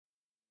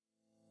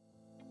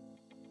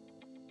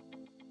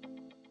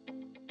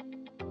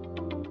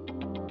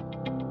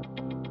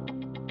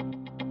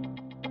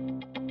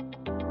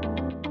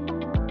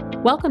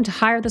Welcome to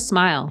Hire the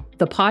Smile,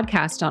 the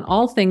podcast on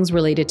all things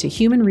related to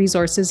human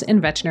resources in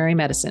veterinary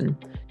medicine.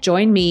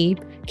 Join me,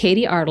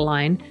 Katie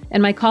Ardeline,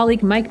 and my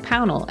colleague Mike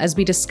Pownell as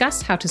we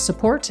discuss how to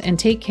support and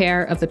take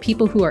care of the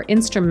people who are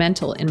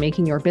instrumental in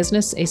making your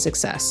business a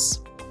success.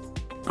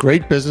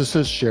 Great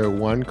businesses share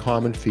one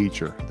common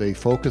feature. They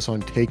focus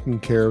on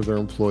taking care of their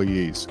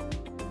employees.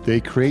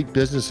 They create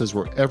businesses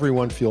where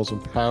everyone feels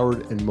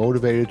empowered and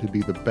motivated to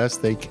be the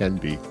best they can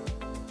be.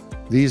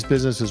 These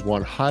businesses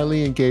want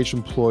highly engaged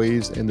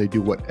employees, and they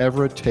do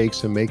whatever it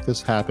takes to make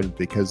this happen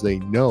because they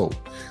know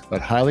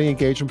that highly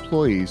engaged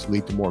employees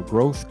lead to more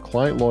growth,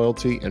 client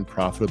loyalty, and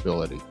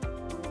profitability.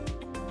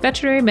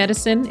 Veterinary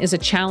medicine is a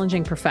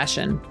challenging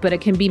profession, but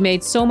it can be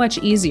made so much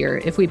easier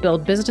if we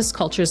build business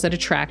cultures that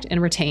attract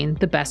and retain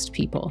the best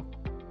people.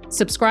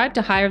 Subscribe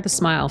to Hire the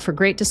Smile for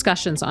great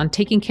discussions on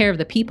taking care of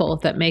the people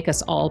that make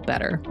us all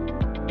better.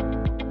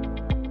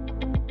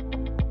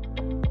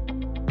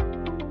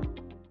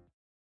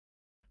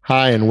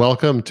 Hi, and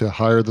welcome to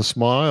Hire the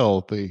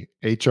Smile, the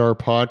HR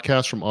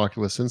podcast from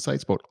Oculus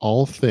Insights about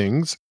all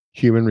things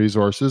human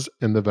resources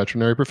in the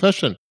veterinary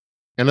profession.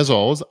 And as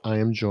always, I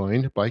am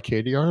joined by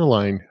Katie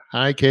Ardeline.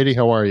 Hi, Katie.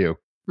 How are you?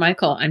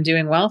 Michael, I'm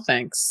doing well,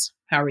 thanks.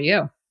 How are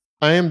you?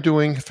 I am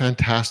doing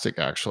fantastic,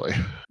 actually.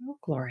 Oh,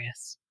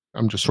 glorious.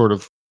 I'm just sort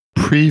of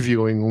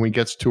previewing when we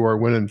get to our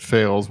win and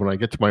fails. When I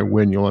get to my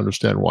win, you'll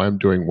understand why I'm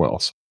doing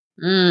well.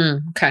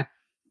 Okay.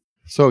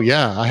 So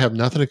yeah, I have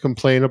nothing to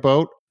complain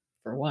about.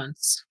 For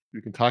once.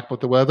 You can talk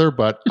about the weather,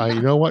 but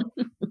you know what?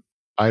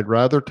 I'd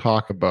rather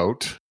talk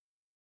about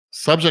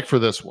subject for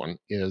this one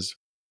is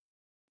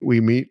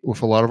we meet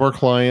with a lot of our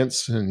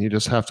clients, and you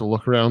just have to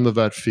look around the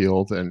vet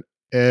field and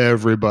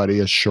everybody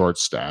is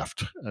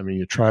short-staffed. I mean,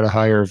 you try to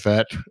hire a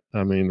vet.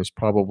 I mean, there's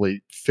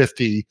probably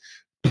 50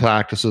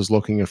 practices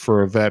looking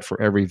for a vet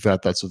for every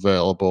vet that's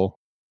available.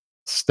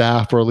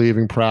 Staff are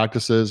leaving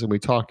practices, and we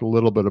talked a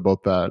little bit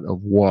about that,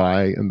 of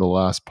why in the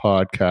last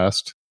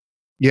podcast.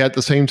 Yet at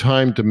the same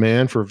time,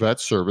 demand for vet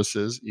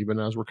services, even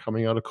as we're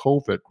coming out of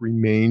COVID,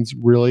 remains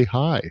really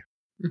high.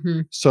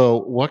 Mm-hmm. So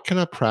what can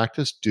a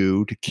practice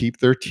do to keep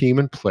their team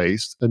in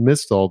place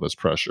amidst all this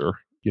pressure?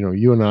 You know,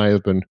 you and I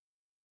have been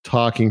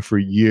talking for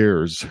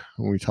years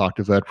when we talk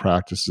to vet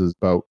practices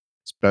about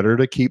it's better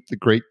to keep the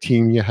great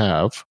team you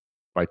have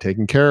by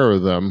taking care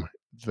of them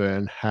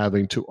than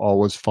having to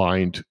always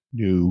find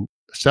new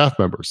staff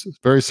members. It's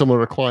very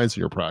similar to clients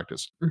in your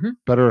practice. Mm-hmm.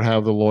 Better to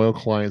have the loyal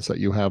clients that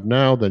you have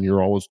now than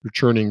you're always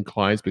returning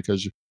clients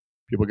because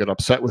people get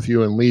upset with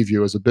you and leave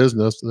you as a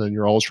business, and then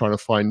you're always trying to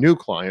find new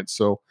clients.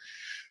 So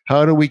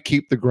how do we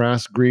keep the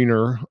grass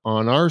greener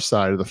on our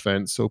side of the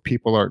fence so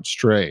people aren't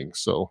straying?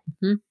 So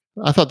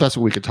I thought that's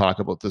what we could talk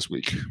about this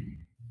week.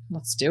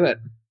 Let's do it.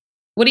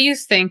 What do you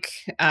think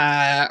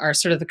are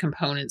sort of the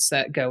components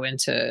that go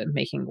into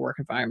making work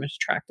environment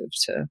attractive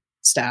to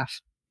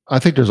staff? I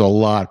think there's a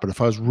lot, but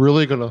if I was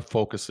really going to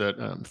focus it,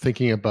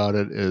 thinking about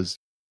it is,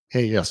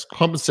 hey, yes,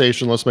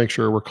 compensation. Let's make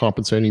sure we're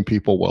compensating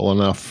people well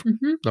enough.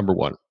 Mm-hmm. Number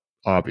one,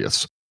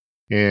 obvious.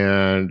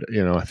 And,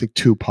 you know, I think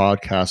 2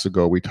 podcasts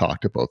ago, we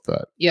talked about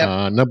that.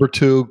 Yep. Number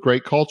 2,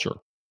 great culture.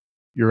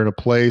 You're in a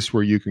place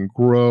where you can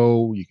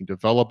grow, you can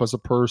develop as a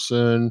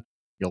person,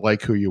 you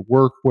like who you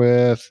work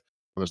with.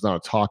 There's not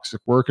a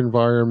toxic work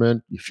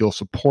environment. You feel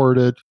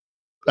supported.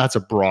 That's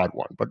a broad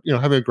one, but, you know,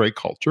 having a great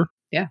culture.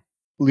 Yeah.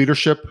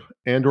 Leadership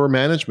and or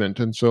management.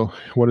 And so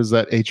what is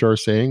that HR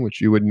saying,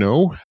 which you would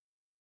know?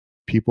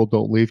 People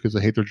don't leave because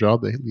they hate their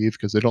job. They leave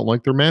because they don't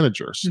like their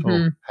manager.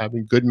 So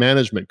having good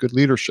management, good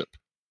leadership.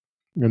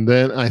 And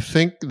then I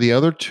think the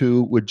other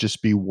 2 would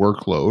just be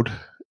workload.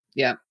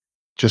 Yeah.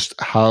 Just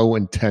how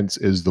intense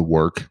is the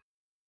work?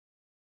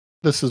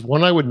 This is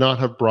one I would not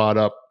have brought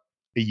up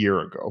a year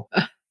ago.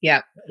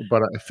 Yeah.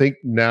 But I think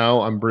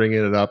now I'm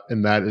bringing it up,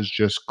 and that is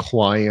just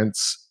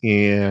clients.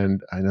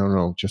 And I don't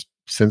know, just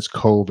since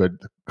COVID,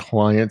 the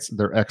clients,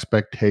 their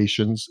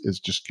expectations is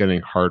just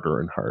getting harder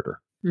and harder.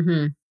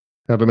 Mm-hmm.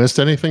 Have I missed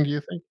anything, do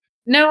you think?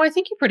 No, I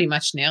think you pretty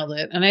much nailed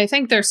it. And I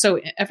think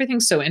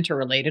everything's so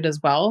interrelated as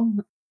well.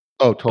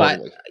 Oh,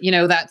 totally. But, you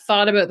know, that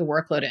thought about the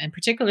workload and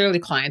particularly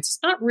clients,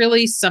 it's not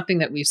really something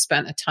that we've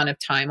spent a ton of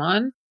time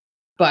on.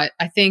 But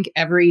I think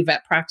every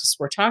vet practice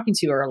we're talking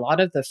to, or a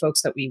lot of the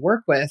folks that we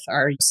work with,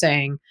 are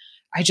saying,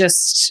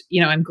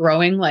 I'm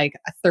growing like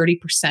 30%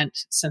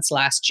 since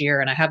last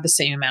year, and I have the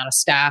same amount of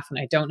staff and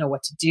I don't know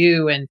what to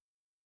do. And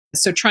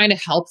so trying to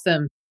help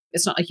them,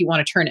 it's not like you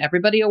want to turn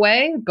everybody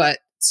away, but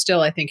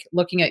still, I think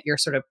looking at your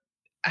sort of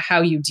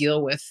how you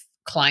deal with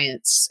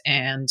clients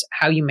and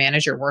how you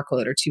manage your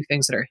workload are 2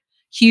 things that are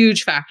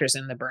huge factors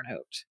in the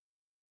burnout.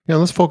 Yeah,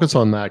 let's focus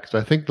on that because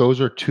I think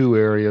those are 2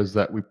 areas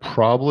that we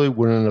probably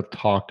wouldn't have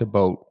talked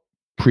about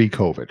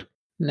pre-COVID.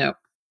 No.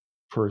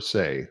 Per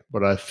se.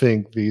 But I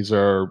think these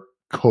are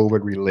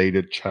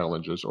COVID-related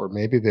challenges, or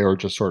maybe they were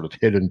just sort of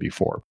hidden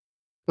before.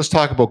 Let's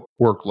talk about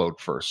workload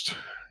first.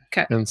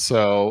 Okay. And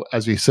so,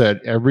 as we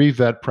said, every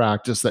vet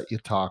practice that you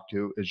talk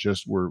to is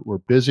just, we're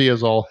busy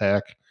as all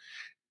heck.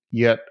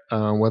 Yet,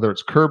 whether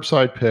it's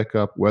curbside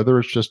pickup, whether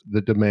it's just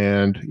the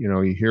demand,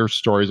 you hear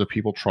stories of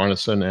people trying to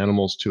send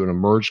animals to an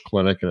emerge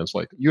clinic, and it's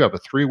like you have a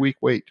 3-week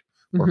wait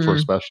for a Hmm.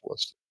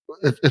 specialist.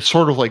 It's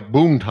sort of like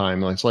boom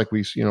time. It's like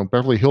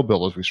Beverly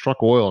Hillbillies. We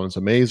struck oil, and it's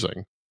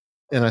amazing.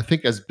 And I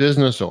think as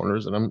business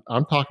owners, and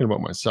I'm talking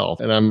about myself,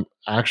 and I'm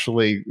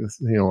actually,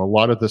 a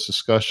lot of this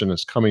discussion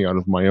is coming out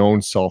of my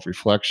own self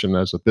reflection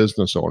as a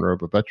business owner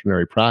of a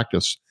veterinary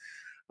practice.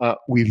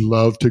 We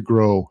love to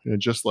grow,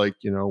 and just like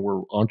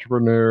we're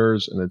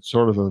entrepreneurs, and it's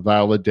sort of a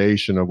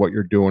validation of what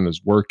you're doing is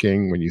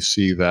working when you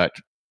see that.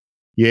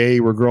 Yay,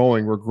 we're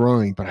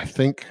growing. But I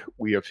think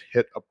we have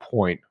hit a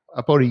point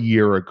about a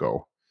year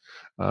ago,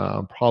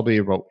 probably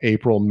about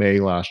April, May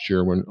last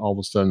year, when all of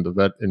a sudden the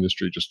vet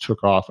industry just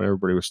took off and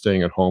everybody was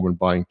staying at home and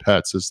buying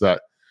pets, is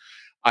that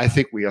I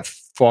think we have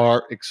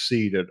far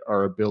exceeded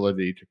our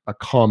ability to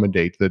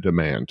accommodate the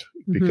demand,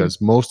 Hmm.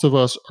 because most of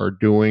us are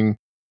doing,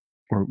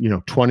 or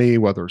 20,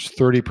 whether it's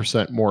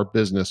 30% more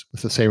business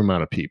with the same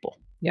amount of people.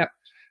 Yep.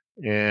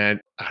 And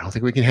I don't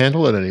think we can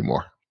handle it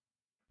anymore.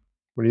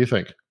 What do you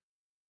think?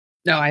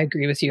 No, I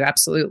agree with you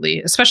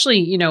absolutely.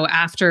 Especially,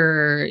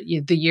 after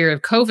the year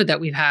of COVID that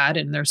we've had,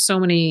 and there's so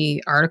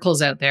many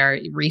articles out there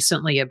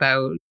recently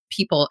about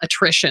people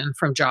attrition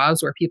from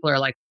jobs where people are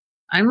like,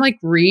 I'm like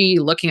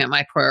re-looking at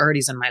my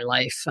priorities in my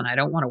life and I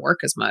don't want to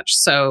work as much.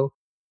 So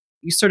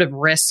you sort of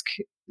risk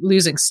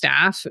losing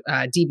staff,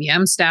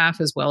 DVM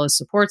staff, as well as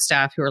support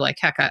staff who are like,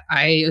 heck,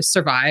 I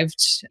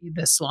survived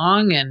this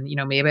long and,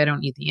 maybe I don't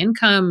need the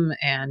income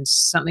and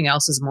something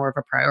else is more of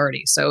a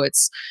priority. So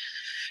it's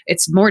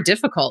more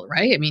difficult,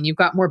 right? I mean, you've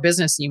got more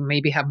business, you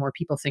maybe have more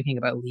people thinking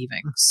about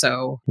leaving.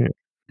 So Yeah.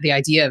 the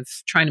idea of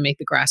trying to make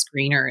the grass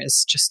greener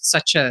is just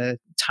such a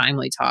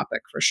timely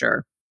topic for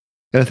sure.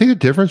 And I think the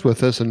difference with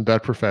this in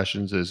vet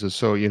professions is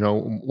so,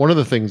 one of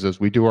the things is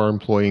we do our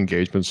employee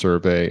engagement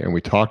survey and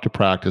we talk to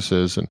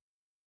practices. And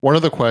one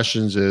of the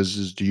questions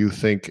is do you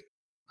think,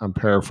 I'm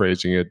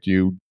paraphrasing it, do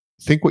you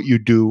think what you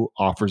do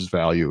offers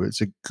value?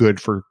 Is it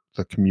good for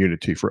the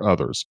community, for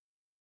others?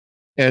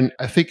 And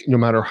I think no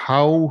matter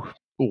how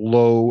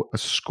low a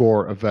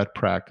score a vet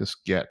practice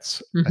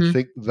gets, I Hmm.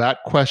 think that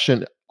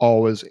question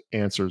always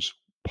answers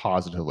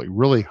positively,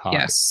 really high.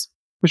 Yes.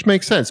 Which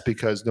makes sense,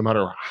 because no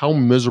matter how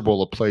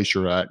miserable a place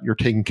you're at, you're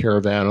taking care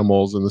of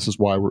animals, and this is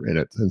why we're in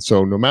it. And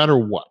so, no matter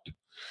what,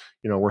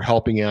 we're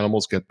helping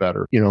animals get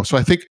better. So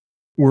I think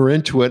we're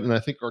into it, and I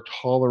think our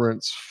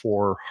tolerance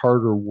for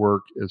harder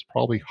work is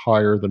probably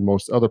higher than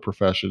most other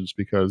professions,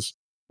 because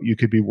you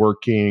could be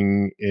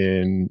working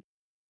in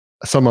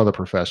some other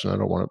profession. I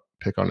don't want to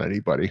pick on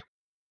anybody,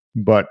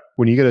 but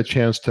when you get a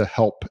chance to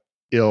help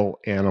ill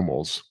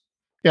animals,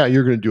 yeah,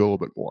 you're going to do a little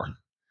bit more.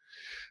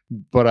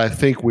 But I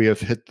think we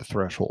have hit the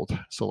threshold.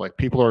 So like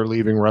people are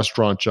leaving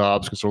restaurant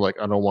jobs because they're like,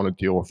 I don't want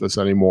to deal with this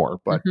anymore.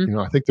 But Hmm.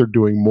 I think they're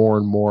doing more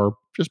and more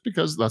just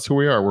because that's who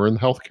we are. We're in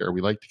healthcare. We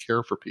like to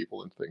care for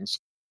people and things.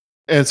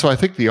 And so I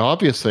think the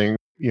obvious thing,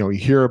 you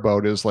hear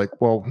about is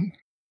like, well,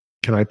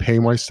 can I pay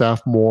my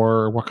staff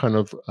more? What kind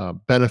of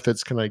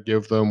benefits can I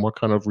give them? What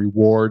kind of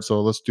rewards?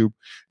 So let's do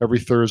every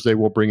Thursday,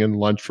 we'll bring in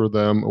lunch for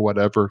them or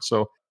whatever.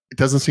 So it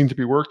doesn't seem to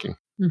be working.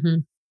 Hmm.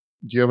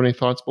 Do you have any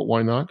thoughts about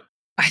why not?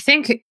 I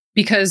think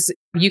because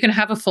you can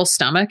have a full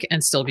stomach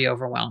and still be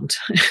overwhelmed.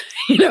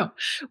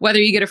 Whether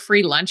you get a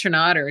free lunch or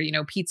not, or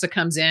pizza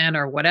comes in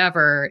or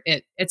whatever,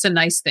 it's a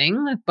nice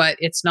thing, but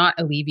it's not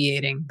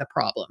alleviating the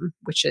problem,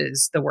 which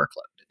is the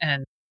workload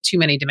and too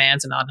many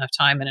demands and not enough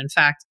time. And in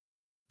fact,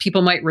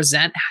 people might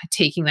resent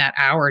taking that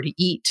hour to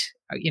eat,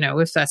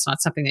 if that's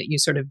not something that you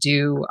sort of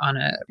do on a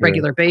Yeah.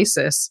 regular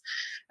basis.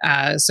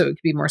 So it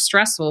could be more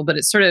stressful, but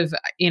it's sort of,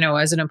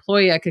 as an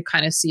employee, I could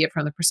kind of see it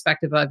from the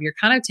perspective of you're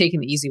kind of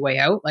taking the easy way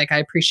out. Like, I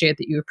appreciate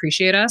that you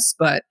appreciate us,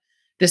 but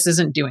this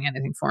isn't doing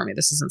anything for me.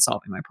 This isn't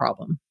solving my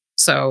problem.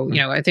 So,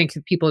 I think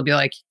people would be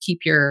like,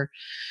 keep your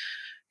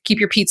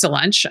pizza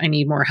lunch. I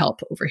need more help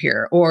over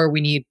here, or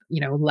we need,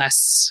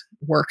 less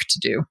work to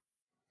do.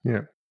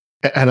 Yeah.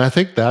 And I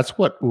think that's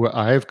what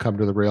I've come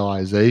to the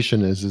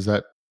realization is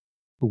that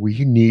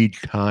we need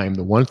time.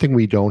 The one thing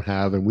we don't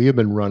have, and we have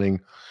been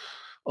running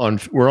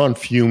we're on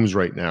fumes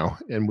right now,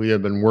 and we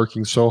have been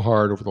working so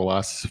hard over the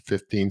last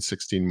 15,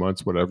 16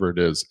 months, whatever it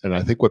is. And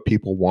I think what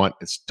people want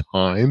is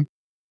time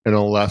and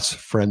a less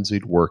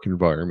frenzied work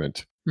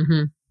environment.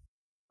 Hmm.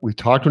 We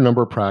talked to a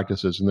number of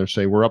practices, and they're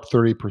saying we're up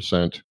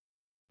 30%,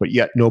 but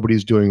yet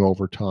nobody's doing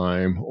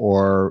overtime,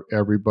 or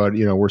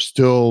everybody,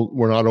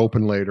 we're not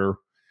open later.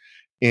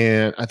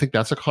 And I think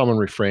that's a common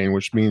refrain,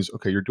 which means,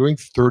 okay, you're doing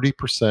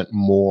 30%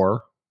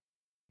 more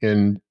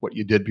in what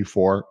you did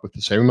before with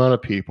the same amount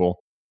of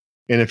people.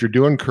 And if you're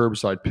doing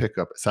curbside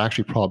pickup, it's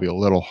actually probably a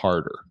little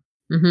harder.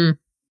 Hmm.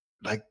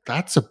 Like,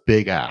 that's a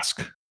big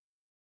ask.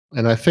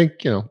 And I think,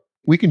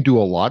 we can do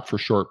a lot for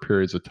short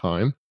periods of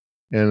time.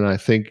 And I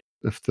think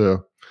if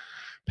the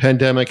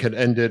pandemic had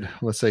ended,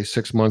 let's say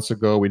 6 months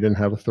ago, we didn't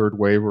have a third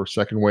wave or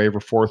second wave or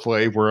fourth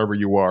wave, wherever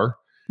you are,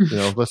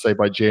 let's say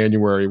by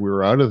January we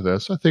were out of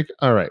this. I think,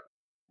 all right,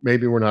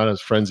 maybe we're not as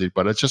frenzied,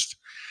 but it's just,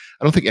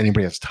 I don't think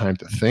anybody has time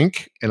to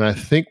think. And I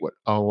think what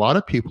a lot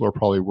of people are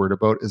probably worried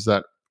about is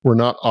that we're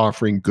not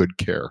offering good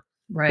care.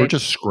 We're Right.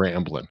 just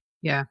scrambling.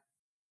 Yeah.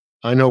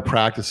 I know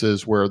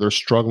practices where they're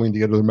struggling to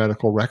get their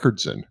medical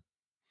records in,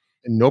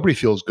 and nobody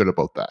feels good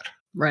about that.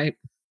 Right.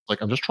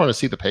 Like, I'm just trying to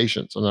see the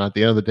patients. And at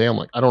the end of the day, I'm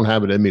like, I don't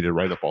have it in me to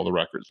write up all the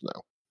records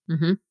now.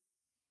 Hmm.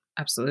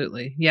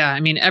 Absolutely. Yeah. I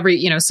mean,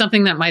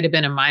 something that might have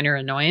been a minor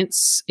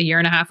annoyance a year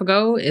and a half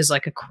ago is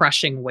like a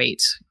crushing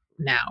weight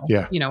now,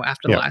 Yeah.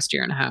 after the Yeah. last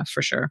year and a half,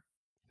 for sure.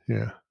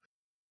 Yeah.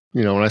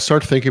 When I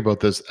started thinking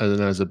about this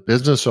as a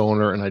business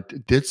owner, and I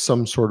did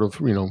some sort of,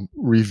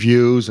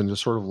 reviews and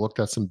just sort of looked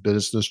at some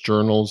business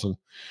journals and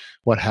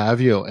what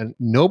have you, and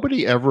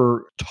nobody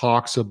ever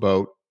talks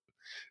about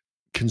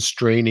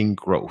constraining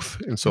growth.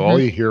 And so all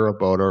Hmm. you hear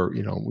about are,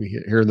 we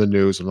hear in the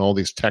news and all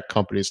these tech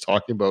companies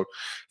talking about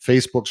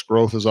Facebook's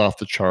growth is off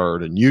the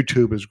chart and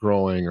YouTube is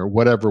growing or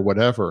whatever.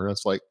 And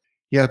it's like,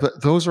 yeah,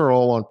 but those are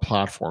all on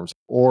platforms.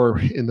 Or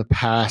in the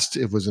past,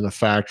 it was in a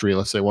factory.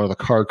 Let's say one of the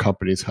car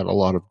companies had a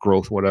lot of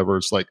growth, whatever.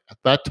 It's like at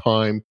that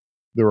time,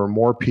 there were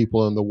more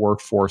people in the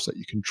workforce that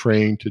you can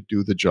train to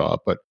do the job.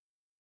 But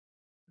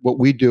what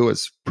we do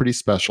is pretty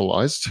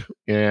specialized,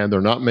 and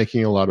they're not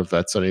making a lot of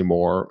vets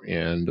anymore,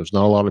 and there's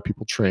not a lot of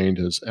people trained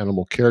as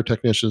animal care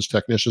technicians,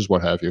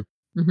 what have you.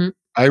 Hmm.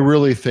 I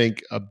really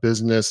think a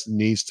business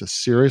needs to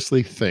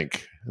seriously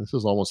think, this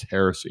is almost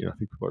heresy. I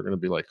think people are going to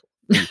be like,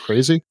 are you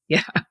crazy?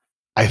 Yeah.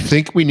 I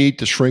think we need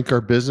to shrink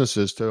our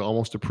businesses to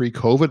almost a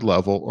pre-COVID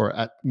level, or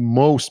at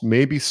most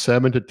maybe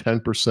 7 to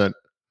 10%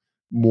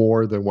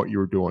 more than what you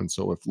were doing.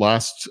 So if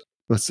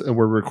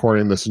we're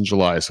recording this in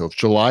July. So if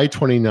July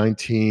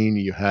 2019,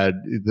 you had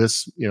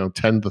this,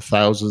 tens of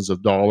thousands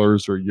of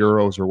dollars or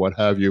euros or what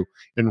have you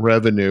in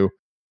revenue,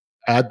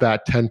 add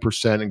that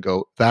 10% and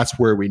go, that's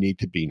where we need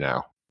to be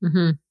now.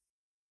 Hmm.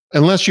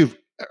 Unless you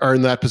are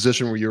in that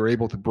position where you're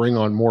able to bring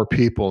on more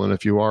people. And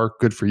if you are,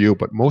 good for you.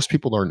 But most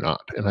people are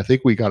not. And I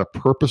think we got to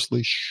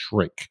purposely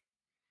shrink.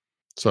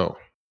 So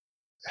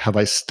have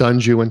I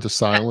stunned you into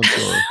silence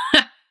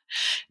or?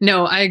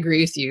 No, I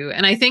agree with you.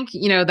 And I think,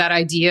 that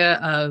idea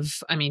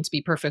of, to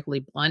be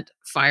perfectly blunt,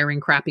 firing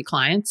crappy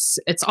clients,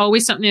 it's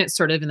always something that's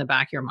sort of in the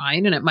back of your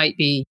mind. And it might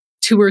be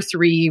 2 or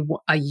 3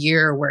 a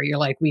year where you're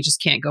like, we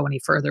just can't go any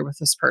further with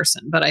this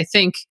person. But I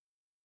think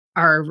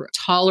our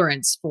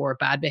tolerance for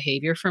bad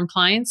behavior from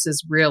clients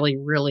is really,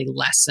 really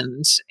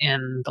lessened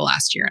in the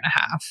last year and a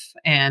half.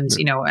 And,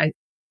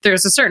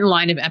 there's a certain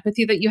line of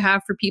empathy that you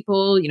have for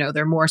people,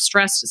 they're more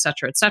stressed, et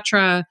cetera, et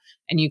cetera.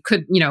 And you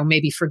could,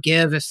 maybe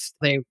forgive if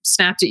they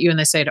snapped at you and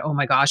they said, oh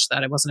my gosh,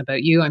 that it wasn't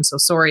about you. I'm so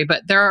sorry.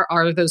 But there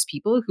are those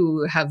people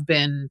who have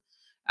been,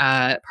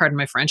 pardon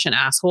my French, an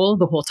asshole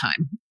the whole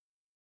time.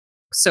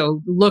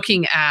 So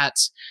looking at,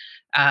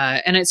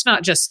 and it's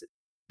not just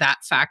that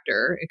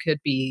factor, it could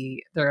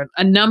be, there are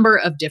a number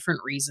of different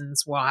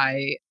reasons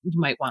why you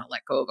might want to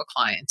let go of a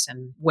client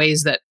and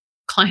ways that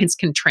clients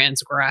can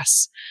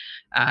transgress.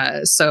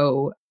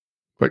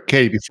 But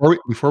Katie,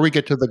 before we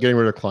get to the getting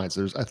rid of clients,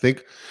 I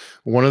think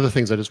one of the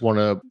things I just want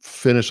to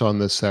finish on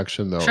this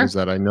section though Sure. is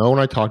that I know when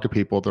I talk to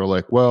people, they're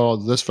like, "Well,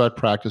 this vet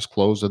practice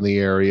closed in the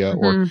area,"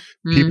 or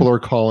Mm-hmm. people are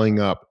calling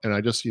up, and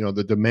I just,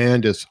 the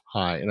demand is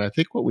high, and I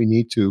think what we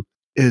need to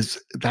is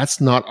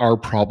that's not our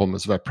problem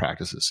as vet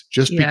practices.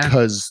 Just Yeah.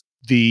 because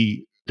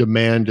the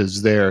demand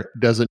is there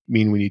doesn't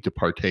mean we need to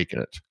partake in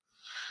it.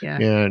 Yeah.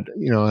 And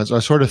as I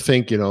sort of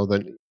think,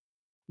 that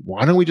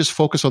why don't we just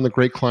focus on the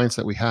great clients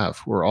that we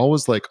have? We're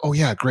always like, oh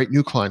yeah, great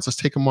new clients. Let's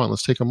take them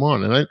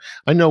on. And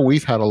I know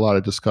we've had a lot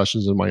of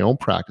discussions in my own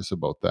practice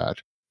about that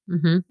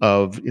Mm-hmm.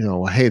 of,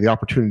 hey, the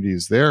opportunity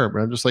is there.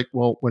 But I'm just like,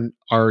 well, when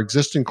our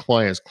existing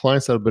clients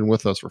that have been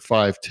with us for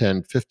 5,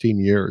 10, 15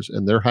 years,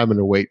 and they're having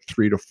to wait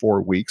 3 to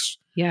 4 weeks.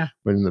 Yeah,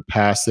 When in the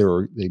past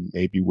they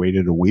maybe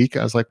waited a week.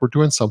 I was like, we're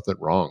doing something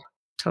wrong.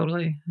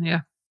 totally.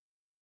 Yeah.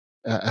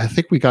 I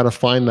think we got to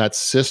find that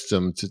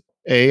system to,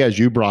 as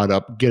you brought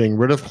up, getting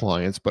rid of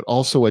clients, but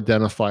also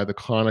identify the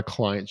kind of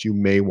clients you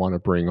may want to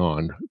bring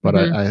on. But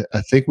Mm-hmm.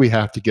 I think we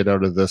have to get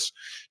out of this.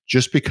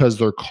 Just because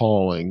they're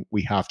calling,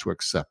 we have to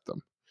accept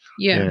them.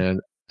 Yeah. And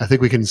I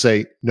think we can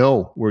say,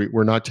 no,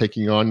 we're not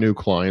taking on new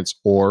clients,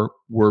 or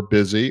we're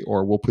busy,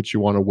 or we'll put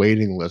you on a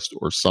waiting list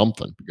or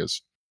something.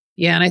 Because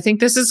Yeah. And I think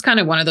this is kind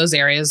of one of those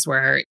areas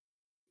where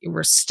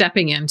we're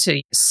stepping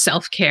into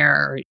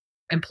self-care,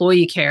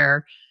 employee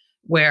care,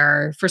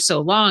 where for so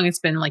long it's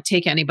been like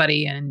take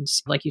anybody, and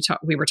like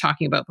we were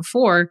talking about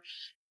before,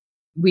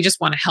 we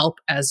just want to help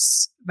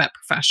as vet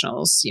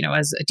professionals,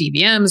 as a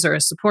DVMs or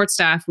a support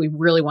staff, we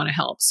really want to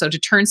help. So to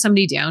turn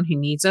somebody down who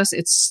needs us,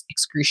 it's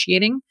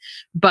excruciating,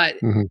 but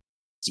Mhm.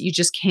 you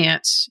just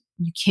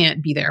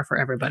can't be there for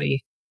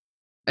everybody,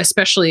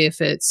 especially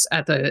if it's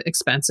at the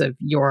expense of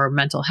your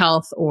mental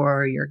health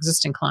or your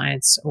existing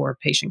clients or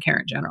patient care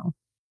in general.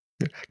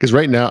 Because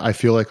right now I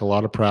feel like a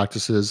lot of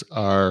practices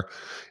are,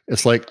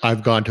 it's like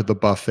I've gone to the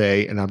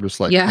buffet and I'm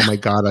just like, Yeah. oh my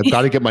God, I've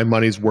got to get my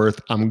money's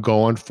worth. I'm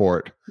going for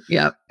it.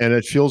 Yep. And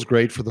it feels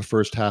great for the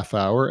first half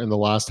hour. And the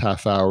last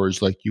half hour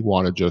is like, you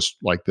want to just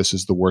like, this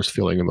is the worst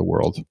feeling in the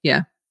world.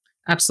 Yeah.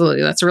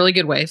 Absolutely. That's a really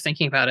good way of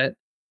thinking about it.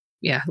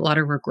 Yeah, a lot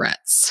of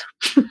regrets.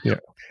 Yeah.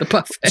 The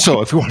buffet.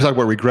 So if you want to talk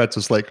about regrets,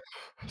 it's like,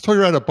 so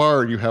you're at a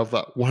bar and you have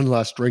that one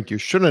last drink you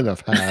shouldn't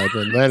have had.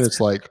 And then it's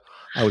like,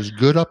 I was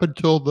good up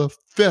until the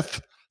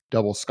fifth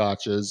double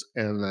scotches.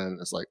 And then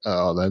it's like,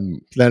 oh,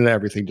 then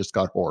everything just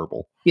got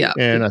horrible. Yeah.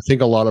 And I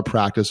think a lot of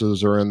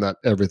practices are in that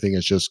everything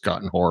has just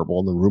gotten horrible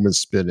and the room is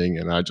spinning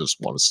and I just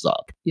want to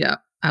stop. Yeah,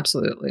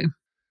 absolutely.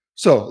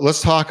 So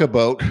let's talk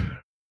about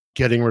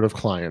getting rid of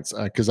clients,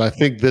 because I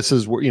think this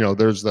is where,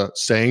 there's the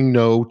saying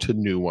no to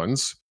new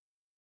ones.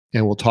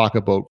 And we'll talk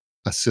about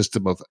a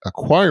system of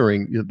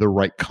acquiring the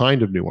right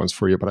kind of new ones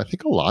for you. But I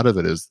think a lot of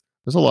it is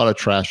there's a lot of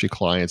trashy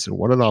clients, and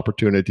what an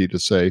opportunity to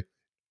say,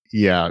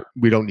 yeah,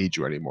 we don't need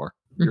you anymore.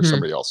 You're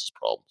somebody else's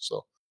problem.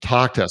 So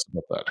talk to us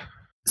about that.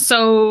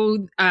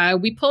 So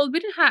we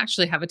didn't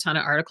actually have a ton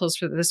of articles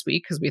for this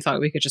week because we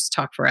thought we could just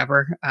talk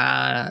forever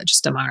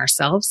just among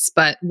ourselves.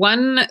 But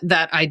one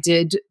that I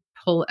did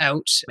pull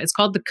out, it's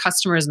called The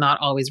Customer is Not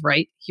Always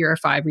Right. Here are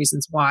 5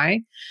 reasons why.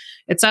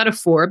 It's out of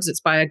Forbes.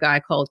 It's by a guy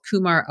called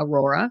Kumar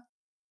Arora.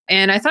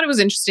 And I thought it was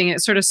interesting.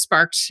 It sort of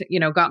sparked,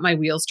 got my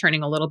wheels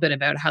turning a little bit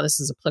about how this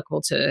is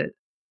applicable to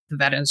the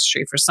vet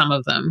industry for some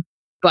of them.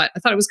 But I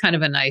thought it was kind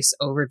of a nice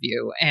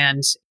overview.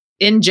 And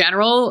in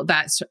general,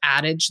 that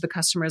adage, the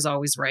customer is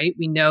always right.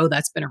 We know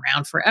that's been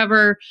around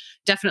forever.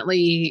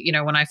 Definitely,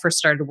 when I first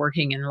started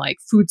working in like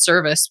food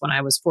service when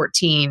I was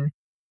 14,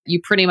 you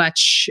pretty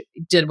much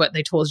did what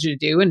they told you to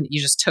do and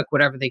you just took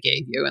whatever they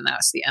gave you and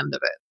that's the end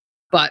of it.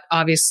 But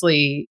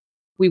obviously,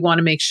 we want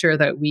to make sure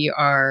that we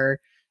are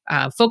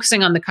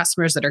focusing on the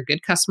customers that are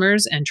good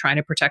customers and trying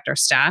to protect our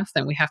staff.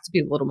 Then we have to be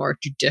a little more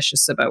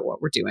judicious about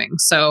what we're doing.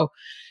 So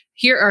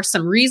here are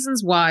some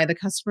reasons why the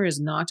customer is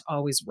not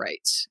always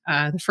right.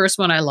 The first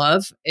one I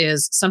love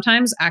is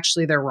sometimes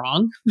actually they're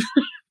wrong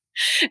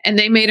and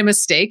they made a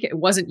mistake. It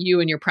wasn't you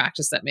and your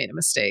practice that made a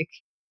mistake.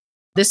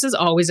 This is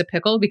always a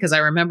pickle because I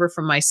remember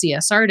from my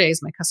CSR days,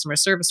 my customer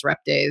service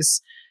rep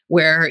days,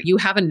 where you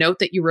have a note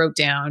that you wrote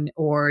down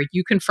or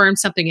you confirm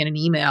something in an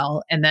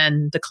email and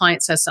then the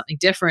client says something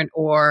different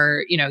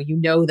or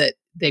that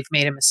they've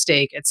made a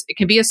mistake. It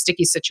can be a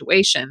sticky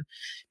situation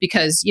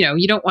because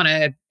you don't want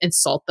to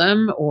insult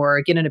them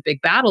or get in a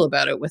big battle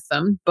about it with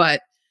them,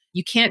 but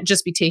you can't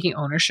just be taking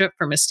ownership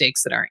for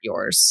mistakes that aren't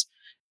yours.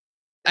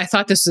 I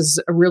thought this is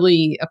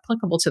really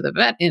applicable to the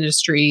vet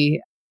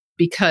industry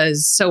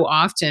because so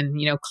often,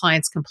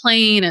 clients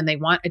complain and they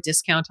want a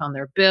discount on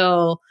their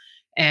bill.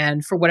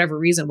 And for whatever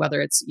reason,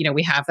 whether it's,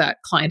 we have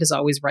that client is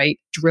always right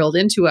drilled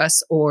into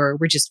us, or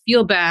we just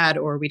feel bad,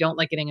 or we don't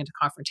like getting into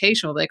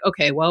confrontation. We'll be like,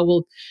 okay, well,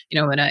 we'll, in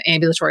an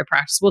ambulatory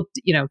practice, we'll,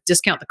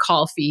 discount the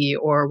call fee,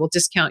 or we'll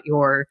discount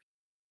your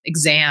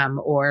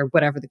exam, or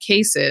whatever the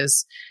case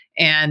is.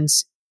 And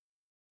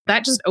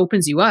that just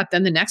opens you up.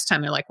 Then the next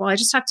time they're like, well, I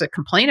just have to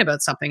complain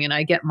about something and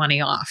I get money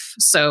off.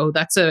 So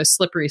that's a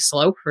slippery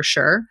slope for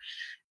sure.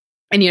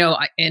 And,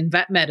 in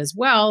vet med as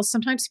well,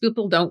 sometimes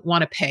people don't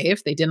want to pay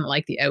if they didn't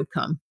like the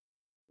outcome,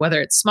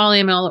 whether it's small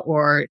animal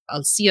or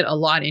I'll see it a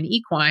lot in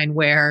equine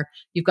where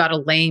you've got a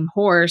lame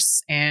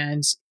horse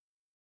and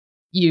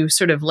you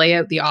sort of lay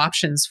out the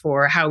options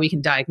for how we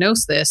can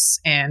diagnose this.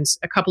 And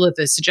a couple of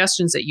the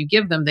suggestions that you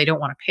give them, they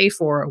don't want to pay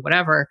for or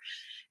whatever.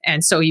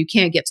 And so you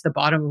can't get to the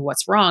bottom of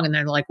what's wrong. And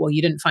they're like, well,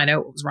 you didn't find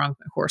out what was wrong with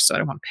my horse, so I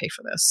don't want to pay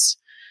for this.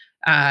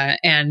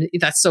 And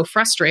that's so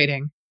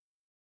frustrating.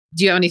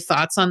 Do you have any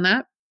thoughts on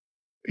that?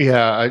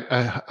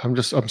 Yeah, I'm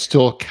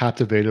still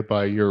captivated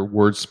by your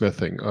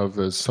wordsmithing of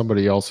as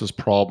somebody else's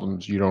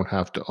problems you don't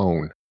have to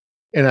own.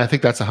 And I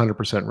think that's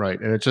 100%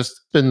 right. And it's just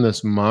been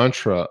this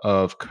mantra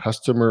of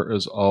customer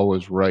is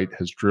always right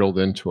has drilled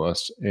into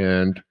us.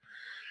 And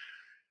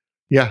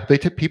yeah,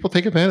 people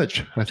take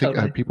advantage. I think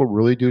Totally. people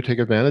really do take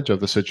advantage of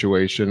the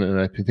situation.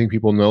 And I think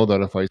people know that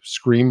if I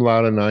scream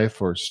loud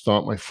enough or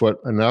stomp my foot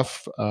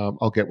enough,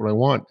 I'll get what I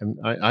want. And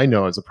I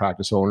know as a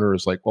practice owner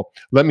is like, well,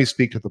 let me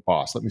speak to the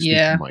boss. Let me speak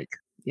to Mike.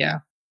 Yeah.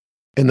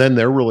 And then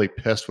they're really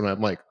pissed when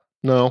I'm like,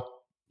 no,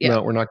 Yeah.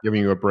 no, we're not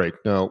giving you a break.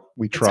 No,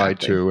 we tried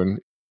Exactly. to. And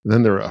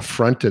then they're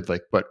affronted,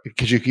 like, but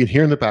because you can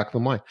hear in the back of the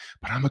mind,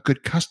 but I'm a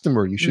good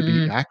customer. You should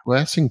be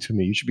acquiescing to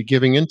me. You should be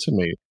giving in to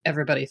me.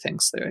 Everybody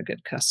thinks they're a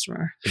good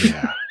customer.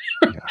 Yeah.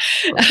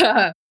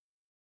 Yeah.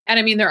 And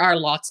I mean, there are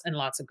lots and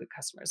lots of good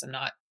customers. I'm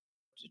not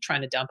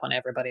trying to dump on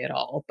everybody at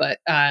all. But,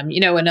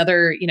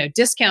 another,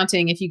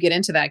 discounting, if you get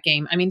into that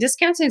game, I mean,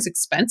 discounting is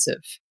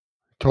expensive.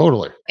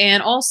 Totally.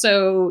 And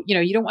also,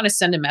 you don't want to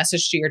send a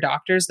message to your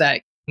doctors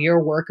that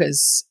your work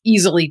is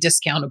easily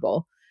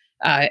discountable.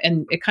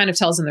 And it kind of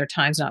tells them their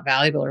time's not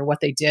valuable or what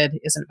they did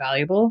isn't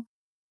valuable.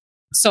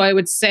 So I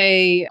would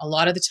say a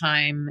lot of the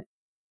time,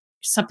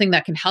 something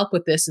that can help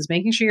with this is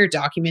making sure you're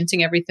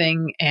documenting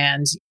everything.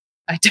 And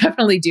I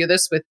definitely do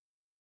this with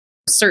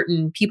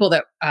certain people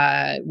that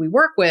we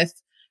work with,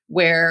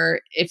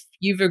 where if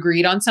you've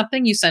agreed on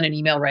something, you send an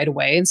email right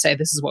away and say,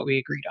 this is what we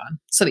agreed on,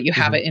 so that you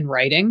have it in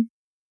writing,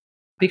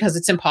 because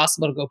it's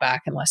impossible to go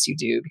back unless you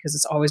do, because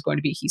it's always going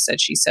to be he said,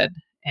 she said.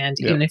 And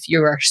even if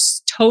you are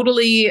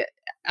totally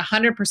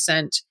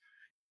 100%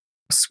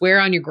 swear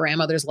on your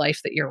grandmother's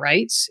life that you're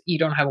right, you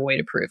don't have a way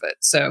to prove it.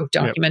 So Yep.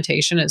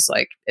 documentation is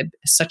like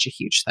such a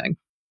huge thing.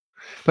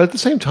 But at the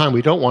same time,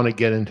 we don't want to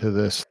get into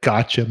this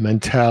gotcha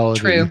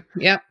mentality. True.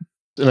 Yep.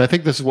 And I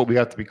think this is what we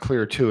have to be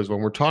clear too, is when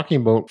we're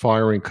talking about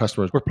firing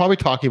customers, we're probably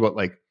talking about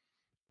like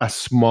a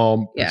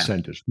small Yeah.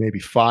 percentage, maybe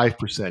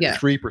 5%, Yeah.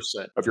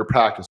 3% of your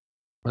practice.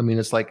 I mean,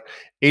 it's like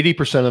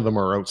 80% of them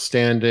are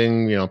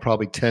outstanding,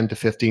 probably 10 to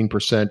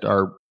 15%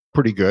 are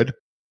pretty good.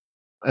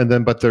 And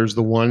then, but there's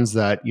the ones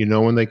that,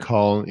 when they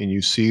call and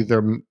you see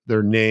their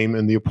name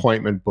in the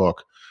appointment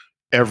book,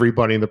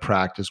 everybody in the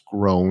practice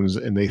groans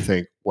and they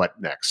think, what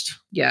next?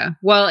 Yeah.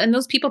 Well, and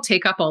those people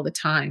take up all the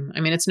time.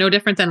 I mean, it's no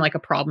different than like a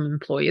problem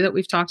employee that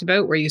we've talked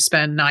about, where you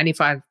spend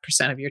 95%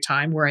 of your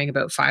time worrying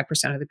about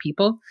 5% of the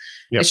people.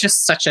 Yep. It's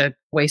just such a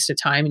waste of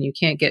time, and you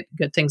can't get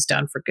good things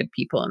done for good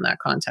people in that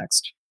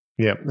context.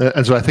 Yeah.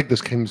 And so I think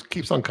this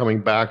keeps on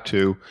coming back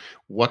to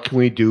what can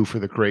we do for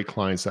the great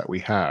clients that we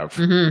have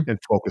and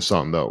focus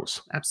on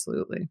those.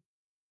 Absolutely.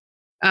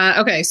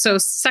 Okay. So,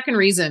 second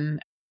reason,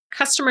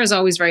 customers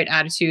always right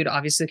attitude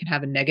obviously can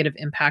have a negative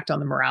impact on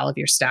the morale of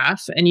your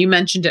staff. And you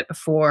mentioned it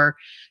before,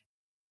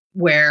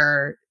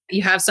 where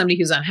you have somebody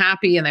who's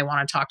unhappy and they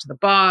want to talk to the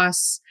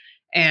boss.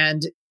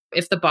 And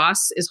if the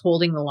boss is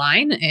holding the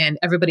line and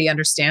everybody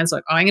understands,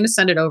 like, oh, I'm going to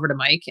send it over to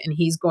Mike and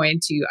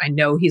I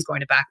know he's going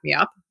to back me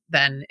up,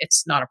 then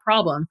it's not a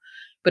problem.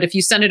 But if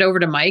you send it over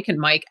to Mike and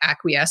Mike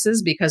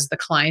acquiesces because the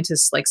client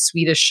is like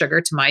sweet as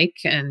sugar to Mike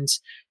and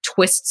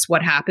twists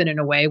what happened in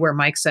a way where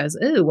Mike says,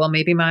 oh, well,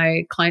 maybe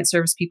my client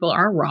service people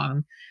are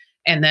wrong.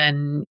 And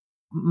then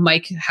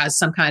Mike has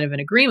some kind of an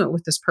agreement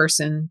with this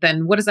person,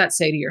 then what does that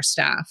say to your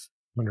staff?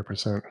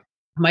 100%.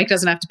 Mike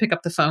doesn't have to pick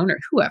up the phone, or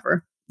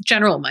whoever,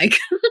 General Mike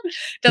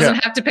doesn't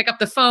have to pick up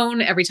the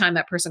phone every time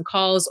that person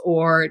calls,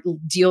 or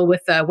deal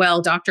with,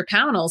 well, Dr.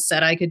 Pownell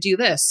said I could do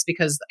this,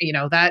 because,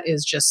 that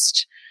is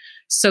just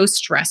so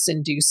stress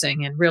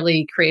inducing and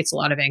really creates a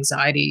lot of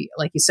anxiety.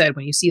 Like you said,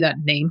 when you see that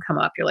name come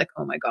up, you're like,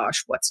 oh my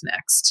gosh, what's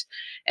next?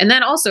 And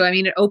then also, I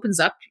mean, it opens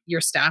up your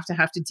staff to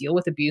have to deal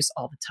with abuse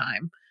all the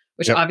time,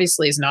 which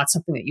obviously is not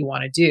something that you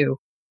want to do.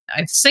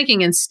 I was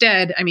thinking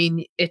instead, I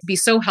mean, it'd be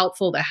so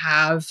helpful to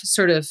have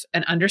sort of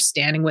an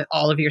understanding with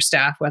all of your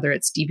staff, whether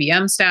it's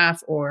DVM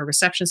staff or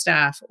reception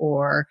staff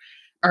or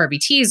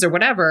RBTs or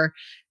whatever.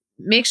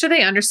 Make sure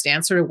they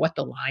understand sort of what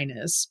the line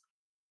is.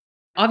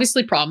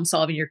 Obviously, problem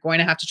solving, you're going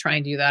to have to try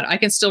and do that. I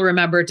can still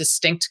remember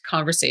distinct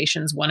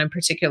conversations, one in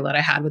particular that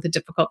I had with a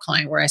difficult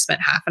client, where I spent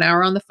half an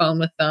hour on the phone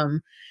with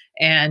them.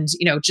 And,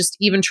 just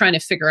even trying to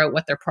figure out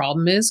what their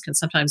problem is can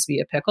sometimes be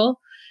a pickle.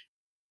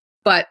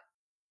 But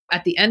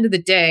at the end of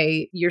the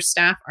day, your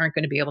staff aren't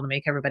going to be able to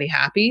make everybody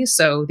happy.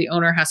 So the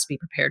owner has to be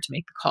prepared to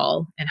make the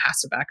call and has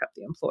to back up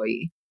the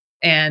employee.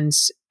 And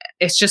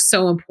it's just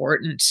so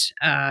important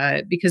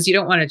because you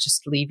don't want to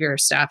just leave your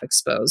staff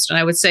exposed. And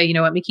I would say, at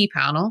McKee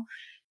Pownell,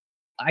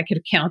 I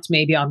could count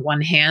maybe on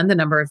one hand the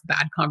number of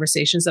bad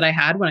conversations that I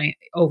had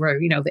over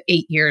the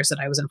 8 years that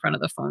I was in front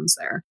of the phones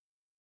there,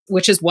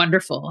 which is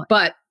wonderful.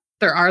 But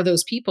there are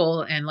those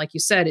people, and like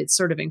you said, it's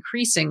sort of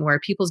increasing, where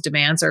people's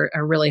demands are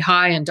really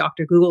high, and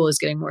Dr. Google is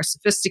getting more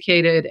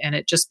sophisticated, and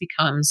it just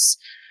becomes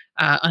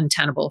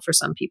untenable for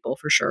some people,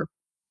 for sure.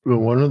 Well,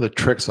 one of the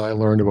tricks I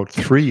learned about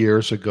 3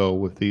 years ago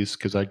with these,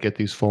 because I get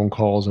these phone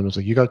calls and it's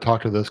like, you got to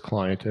talk to this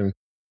client, and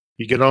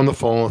you get on the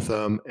phone with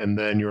them, and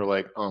then you're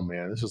like, oh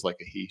man, this is like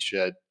a he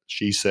said,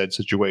 she said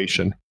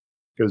situation,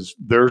 because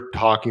they're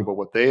talking about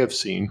what they have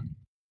seen.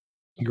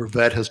 Your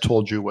vet has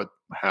told you what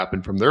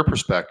happened from their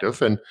perspective,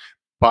 and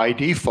by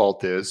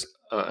default is,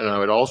 and I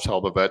would also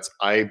tell the vets,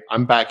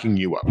 I'm backing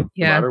you up.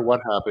 Yeah. No matter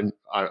what happened,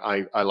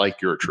 I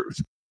like your truth.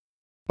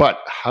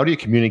 But how do you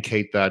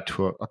communicate that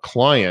to a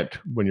client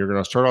when you're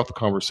going to start off the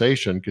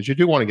conversation? Because you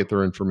do want to get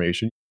their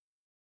information.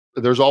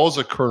 There's always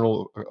a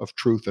kernel of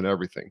truth in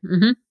everything.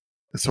 Mm-hmm.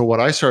 So what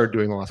I started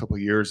doing the last couple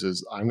of years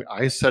is I'm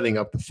setting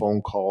up the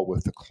phone call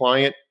with the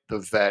client, the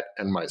vet,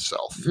 and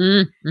myself.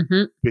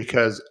 Mm-hmm.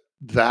 Because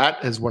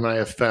that is when I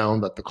have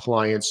found that the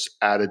client's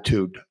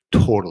attitude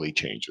totally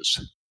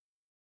changes.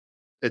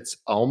 It's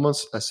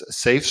almost a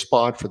safe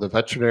spot for the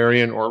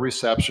veterinarian or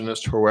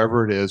receptionist,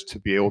 whoever it is, to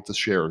be able to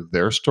share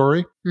their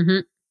story. Mm-hmm.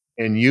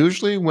 And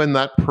usually when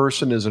that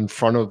person is in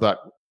front of that,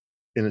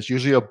 and it's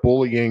usually a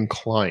bullying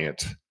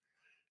client,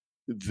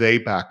 they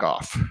back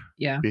off.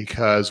 Yeah.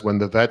 Because when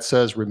the vet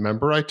says,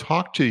 remember, I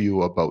talked to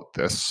you about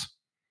this,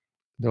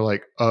 they're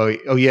like, oh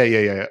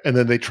yeah. And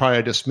then they try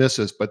to dismiss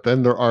this, but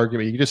then their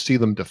argument, you just see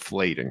them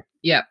deflating.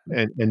 Yeah.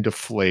 And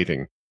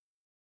deflating.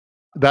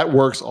 That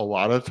works a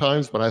lot of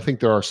times, but I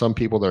think there are some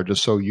people that are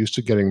just so used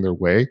to getting their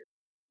way,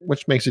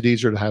 which makes it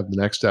easier to have the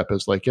next step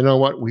is like, you know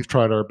what, we've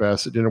tried our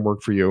best. It didn't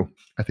work for you.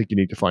 I think you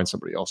need to find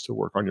somebody else to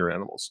work on your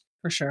animals.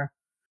 For sure.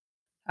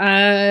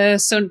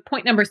 So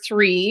point number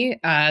 3,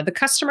 the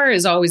customer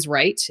is always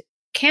right,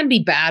 can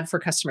be bad for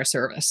customer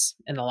service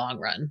in the long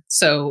run.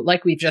 So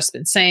like we've just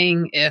been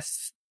saying,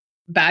 if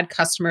bad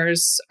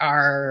customers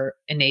are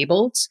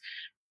enabled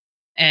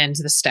and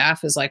the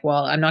staff is like,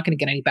 well, I'm not going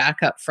to get any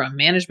backup from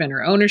management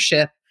or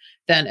ownership,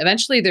 then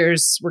eventually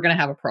we're going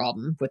to have a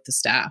problem with the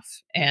staff,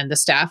 and the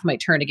staff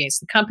might turn against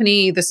the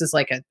company. This is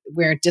like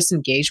where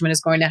disengagement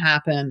is going to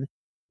happen.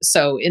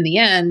 So in the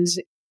end,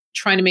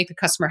 trying to make the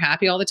customer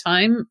happy all the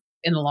time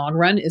in the long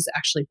run is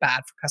actually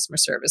bad for customer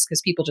service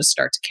because people just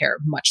start to care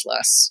much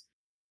less.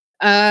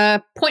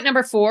 Point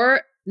number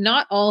 4,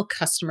 not all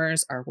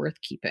customers are worth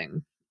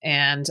keeping.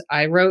 And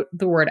I wrote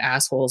the word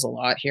assholes a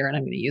lot here, and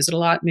I'm going to use it a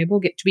lot. Maybe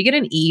do we get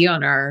an E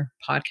on our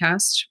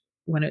podcast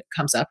when it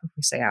comes up if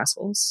we say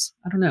assholes?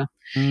 I don't know.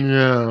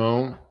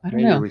 No. I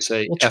don't Maybe know. we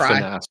say We'll effing try.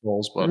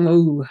 assholes, but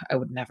Ooh, I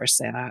would never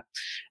say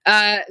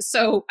that.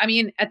 So, I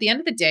mean, at the end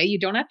of the day, you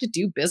don't have to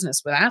do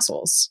business with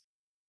assholes.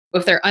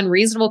 If they're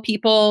unreasonable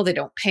people, they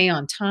don't pay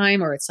on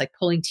time, or it's like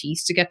pulling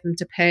teeth to get them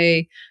to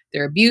pay,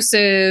 they're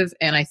abusive.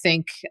 And I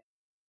think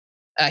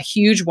a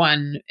huge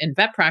one in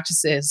vet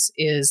practices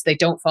is they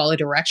don't follow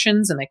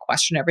directions and they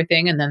question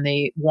everything, and then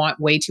they want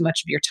way too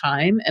much of your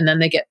time, and then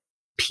they get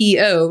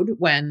PO'd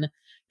when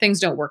things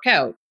don't work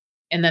out.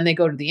 And then they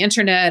go to the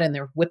internet and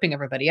they're whipping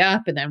everybody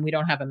up, and then we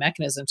don't have a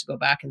mechanism to go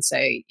back and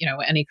say,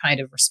 any kind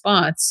of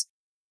response.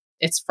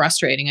 It's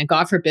frustrating. And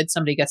God forbid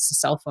somebody gets the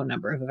cell phone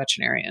number of a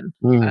veterinarian,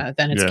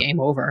 then it's game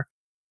over.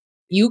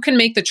 You can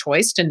make the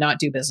choice to not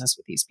do business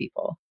with these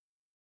people.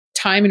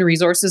 Time and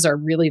resources are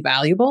really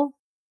valuable.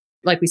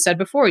 Like we said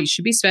before, you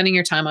should be spending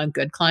your time on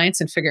good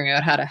clients and figuring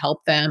out how to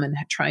help them and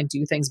try and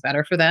do things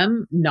better for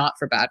them, not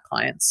for bad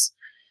clients.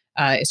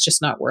 It's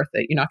just not worth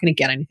it. You're not going to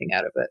get anything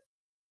out of it.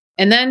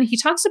 And then he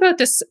talks about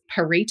this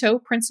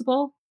Pareto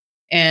principle,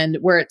 and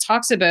where it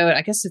talks about,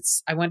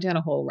 I went down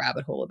a whole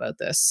rabbit hole about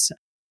this.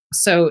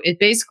 So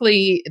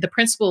the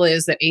principle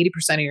is that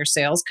 80% of your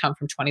sales come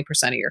from 20%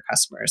 of your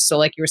customers. So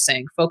like you were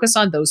saying, focus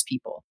on those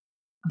people.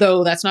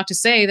 Though that's not to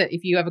say that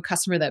if you have a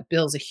customer that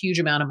bills a huge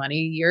amount of money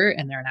a year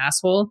and they're an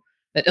asshole,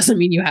 that doesn't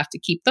mean you have to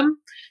keep them.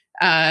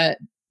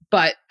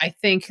 But I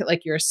think,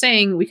 like you're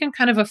saying, we can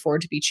kind of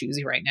afford to be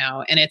choosy right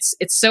now. And it's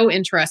so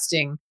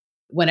interesting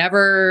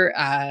whenever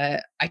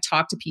I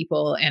talk to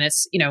people, and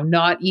it's,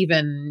 not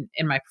even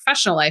in my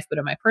professional life, but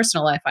in my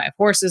personal life, I have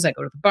horses, I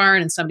go to the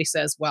barn, and somebody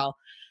says, well,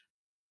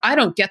 I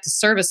don't get the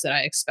service that I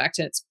expect,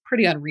 and it's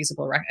pretty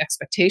unreasonable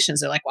expectations.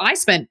 They're like, well, I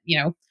spent,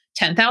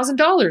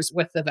 $10,000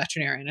 with the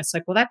veterinarian. It's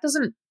like, well, that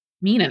doesn't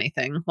mean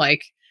anything.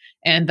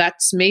 And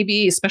that's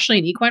maybe, especially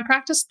in equine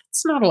practice,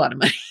 that's not a lot of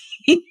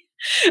money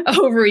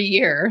over a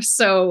year.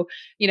 So,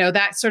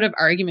 that sort of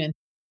argument,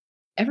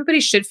 everybody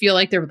should feel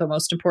like they're the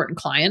most important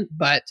client,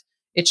 but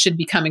it should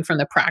be coming from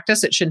the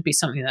practice. It shouldn't be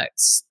something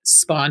that's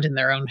spawned in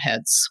their own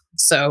heads.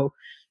 So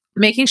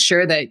making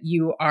sure that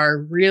you are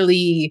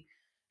really,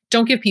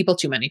 don't give people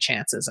too many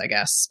chances, I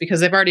guess, because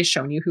they've already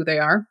shown you who they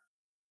are.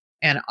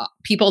 And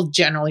people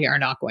generally are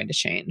not going to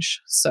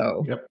change.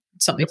 So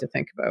something to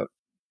think about.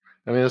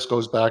 I mean, this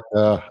goes back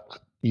to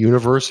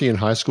university and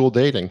high school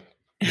dating.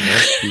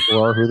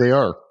 People are who they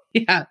are.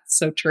 Yeah,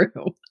 so true.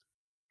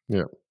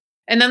 Yeah.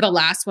 And then the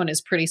last one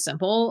is pretty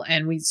simple,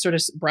 and we sort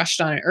of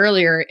brushed on it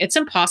earlier. It's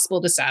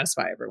impossible to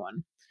satisfy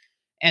everyone.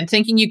 And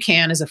thinking you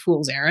can is a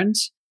fool's errand.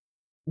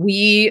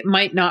 We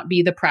might not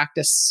be the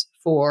practice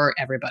for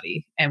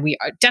everybody, and we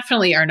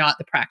definitely are not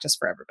the practice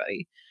for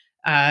everybody.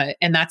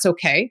 And that's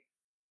okay.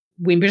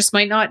 We just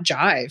might not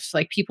jive.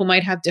 Like, people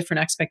might have different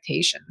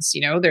expectations.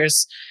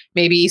 There's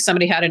maybe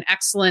somebody had an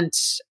excellent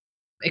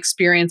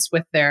experience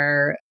with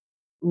their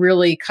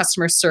really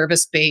customer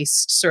service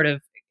based sort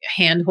of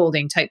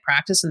hand-holding type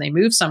practice, and they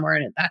move somewhere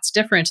and that's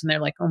different. And they're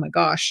like, oh my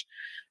gosh,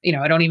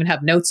 I don't even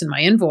have notes in my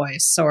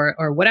invoice or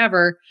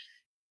whatever.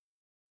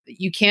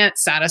 You can't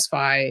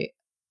satisfy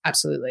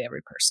absolutely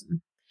every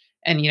person.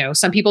 And,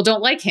 some people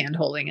don't like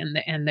hand-holding,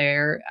 and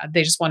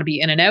they just want to be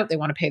in and out. They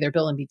want to pay their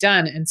bill and be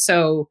done. And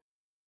so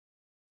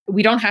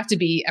we don't have to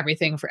be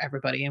everything for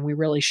everybody, and we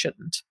really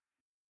shouldn't.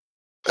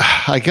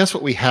 I guess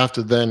what we have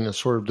to then is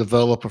sort of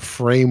develop a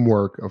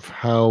framework of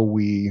how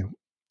we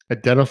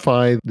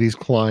identify these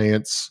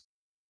clients,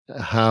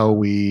 how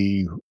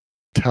we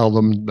tell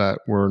them that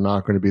we're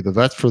not going to be the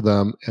vets for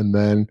them. And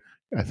then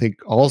I think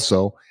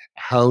also,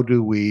 how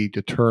do we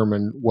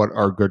determine what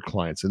are good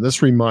clients? And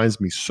this reminds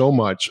me so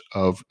much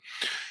of,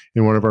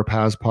 in one of our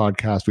past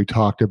podcasts, we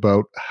talked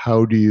about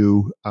how do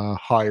you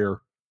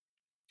hire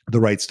the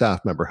right staff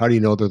member? How do you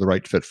know they're the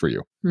right fit for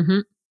you? Mm-hmm.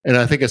 And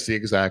I think it's the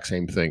exact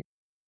same thing.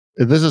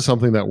 This is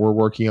something that we're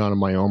working on in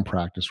my own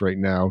practice right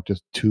now,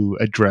 just to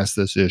address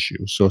this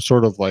issue. So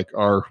sort of like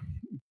our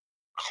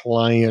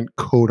client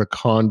code of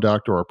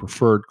conduct or a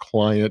preferred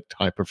client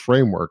type of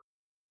framework.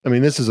 I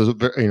mean, this is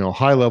a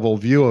high level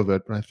view of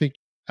it, but I think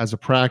as a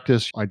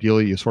practice,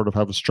 ideally you sort of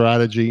have a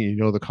strategy, you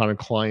know the kind of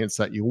clients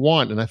that you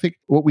want. And I think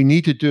what we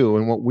need to do,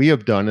 and what we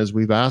have done, is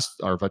we've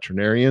asked our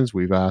veterinarians,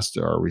 we've asked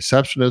our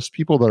receptionists,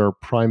 people that are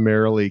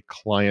primarily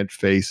client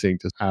facing,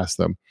 to ask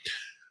them,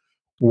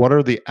 what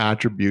are the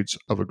attributes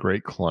of a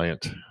great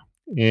client?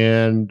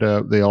 And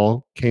they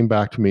all came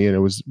back to me, and it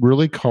was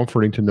really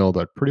comforting to know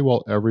that pretty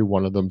well every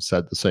one of them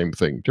said the same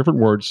thing. Different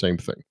words, same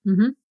thing.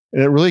 Mm-hmm.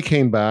 And it really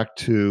came back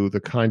to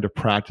the kind of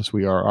practice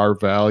we are, our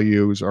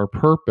values, our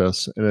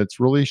purpose, and it's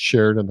really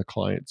shared in the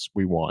clients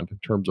we want in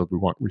terms of we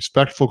want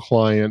respectful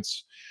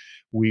clients.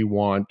 We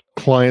want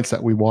clients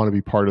that we want to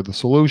be part of the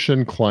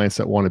solution, clients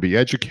that want to be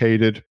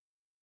educated.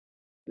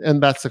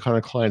 And that's the kind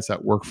of clients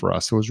that work for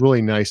us. So it was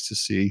really nice to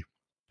see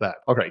that.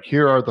 Okay,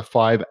 here are the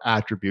 5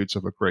 attributes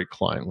of a great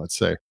client, let's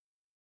say.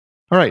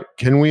 All right,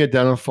 can we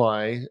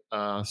identify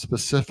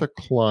specific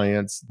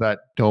clients that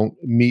don't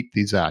meet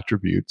these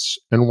attributes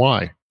and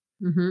why?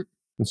 Mm-hmm.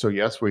 And so,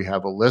 yes, we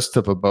have a list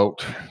of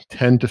about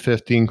 10 to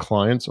 15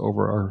 clients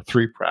over our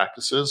 3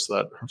 practices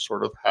that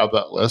sort of have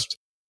that list.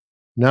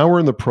 Now we're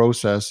in the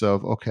process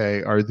of,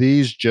 okay, are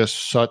these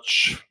just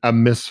such a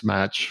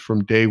mismatch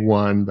from day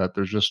one that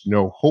there's just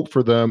no hope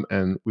for them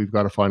and we've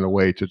got to find a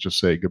way to just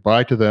say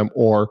goodbye to them?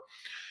 Or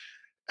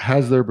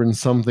has there been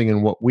something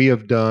in what we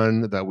have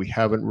done that we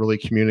haven't really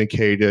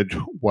communicated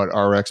what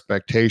our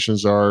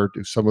expectations are?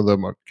 Do some of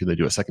them, can they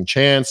do a second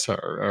chance?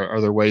 Or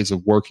are there ways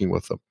of working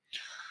with them?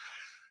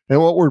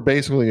 And what we're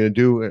basically going to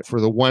do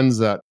for the ones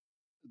that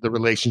the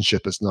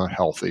relationship is not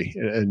healthy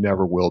and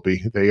never will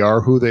be. They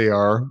are who they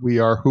are. We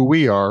are who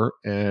we are.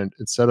 And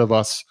instead of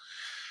us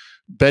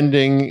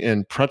bending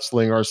and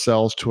pretzeling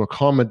ourselves to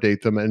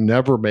accommodate them and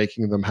never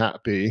making them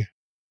happy,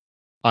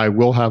 I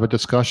will have a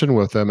discussion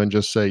with them and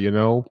just say,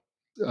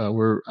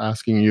 we're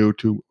asking you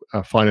to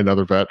find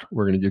another vet.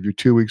 We're going to give you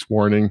 2 weeks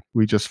warning.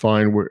 We just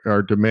find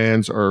our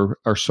demands are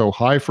so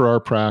high for our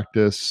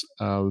practice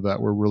that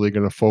we're really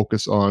going to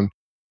focus on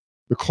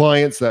the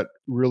clients that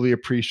really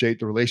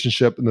appreciate the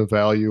relationship and the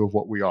value of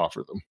what we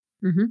offer them.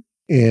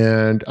 Mm-hmm.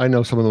 And I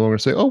know some of them are going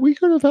to say, oh, we're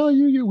going to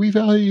value you. We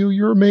value you.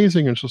 You're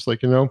amazing. And it's just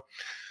like,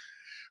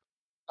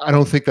 I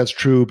don't think that's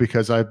true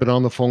because I've been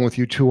on the phone with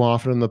you too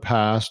often in the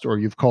past, or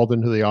you've called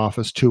into the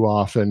office too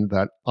often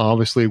that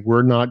obviously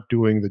we're not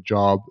doing the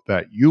job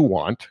that you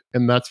want.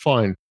 And that's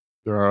fine.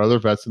 There are other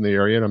vets in the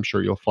area, and I'm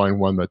sure you'll find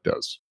one that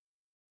does.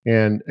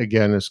 And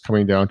again, it's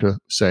coming down to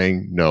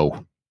saying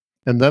no.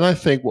 And then I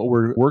think what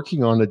we're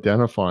working on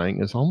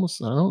identifying is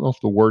almost, I don't know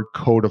if the word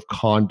code of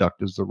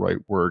conduct is the right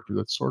word,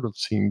 because it sort of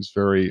seems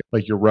very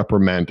like you're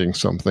reprimanding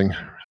something.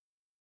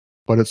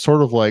 But it's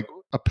sort of like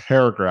a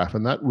paragraph.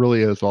 And that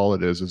really is all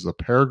it is a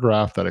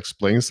paragraph that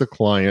explains to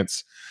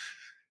clients,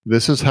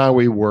 this is how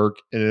we work.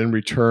 And in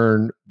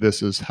return,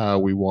 this is how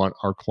we want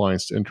our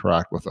clients to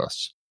interact with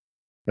us.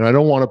 And I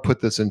don't want to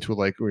put this into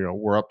like,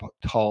 we're up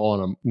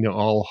tall and,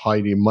 all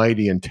mighty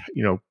mighty and,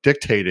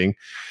 dictating.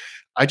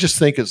 I just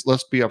think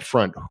let's be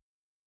upfront.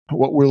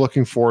 What we're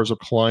looking for is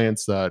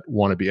clients that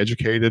want to be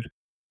educated,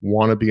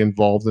 want to be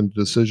involved in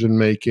decision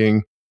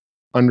making,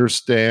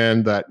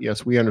 understand that,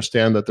 yes, we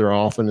understand that there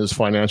often is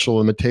financial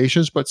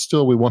limitations, but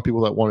still we want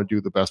people that want to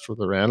do the best for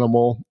their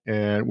animal.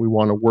 And we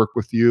want to work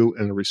with you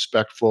in a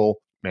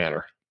respectful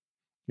manner.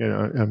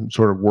 I'm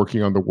sort of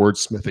working on the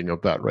wordsmithing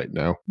of that right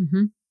now.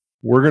 Mm-hmm.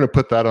 We're going to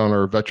put that on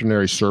our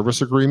veterinary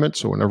service agreement.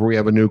 So whenever we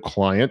have a new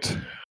client,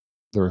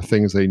 there are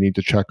things they need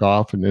to check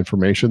off and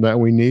information that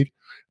we need.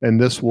 And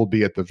this will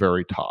be at the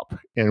very top.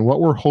 And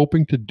what we're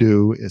hoping to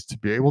do is to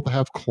be able to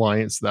have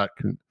clients that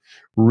can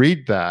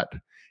read that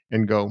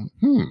and go,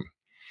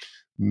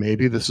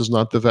 maybe this is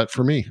not the vet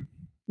for me.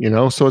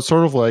 So it's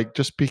sort of like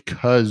just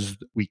because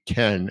we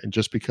can and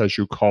just because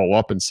you call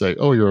up and say,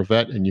 oh, you're a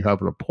vet and you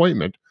have an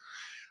appointment,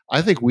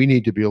 I think we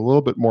need to be a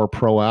little bit more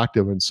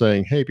proactive in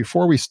saying, hey,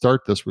 before we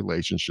start this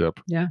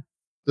relationship,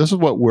 this is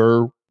what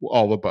we're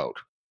all about.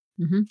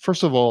 Mm-hmm.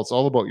 First of all, it's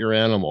all about your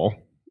animal,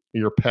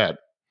 your pet,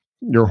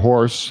 your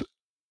horse.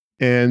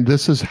 And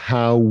this is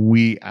how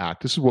we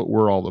act. This is what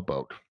we're all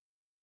about.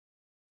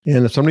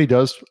 And if somebody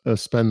does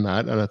spend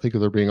that, and I think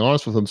if they're being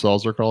honest with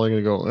themselves, they're probably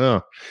going to go,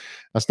 oh,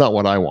 that's not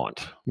what I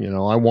want.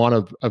 I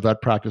want a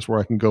vet practice where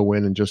I can go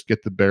in and just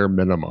get the bare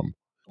minimum.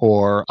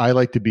 Or I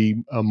like to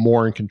be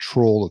more in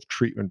control of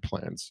treatment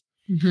plans.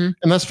 Mm-hmm.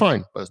 And that's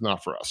fine, but it's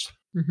not for us.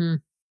 Mm-hmm.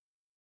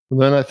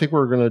 And then I think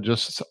we're going to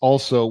just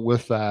also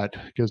with that,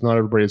 because not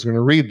everybody's going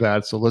to read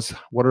that. So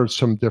what are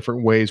some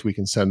different ways we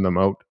can send them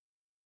out,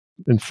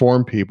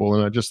 inform people?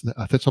 And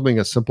I think something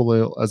as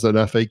simple as an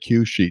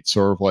FAQ sheet,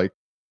 sort of like,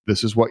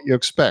 this is what you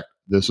expect.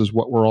 This is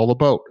what we're all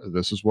about.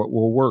 This is what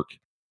will work.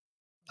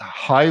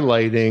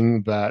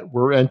 Highlighting that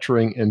we're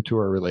entering into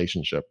a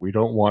relationship. We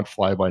don't want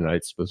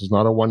fly-by-nights. This is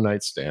not a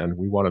one-night stand.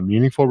 We want a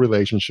meaningful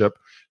relationship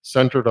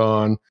centered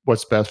on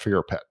what's best for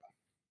your pet.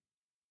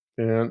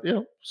 And,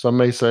 some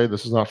may say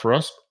this is not for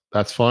us.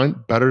 That's fine.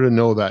 Better to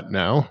know that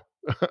now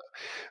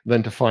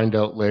than to find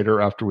out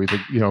later after we've,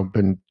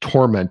 been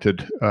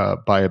tormented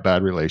by a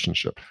bad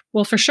relationship.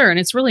 Well, for sure. And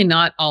it's really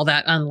not all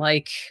that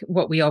unlike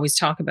what we always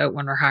talk about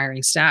when we're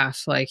hiring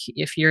staff. Like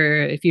if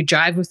you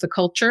jive with the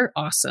culture,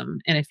 awesome.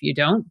 And if you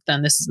don't,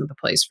 then this isn't the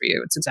place for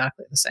you. It's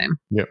exactly the same.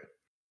 Yeah.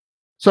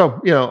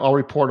 So, I'll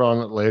report on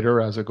it later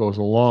as it goes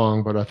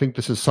along. But I think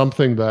this is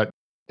something that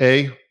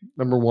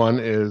number one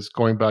is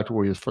going back to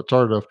where you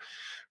started of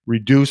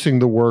reducing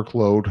the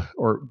workload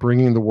or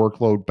bringing the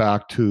workload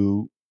back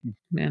to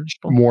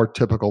manageable, more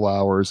typical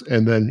hours.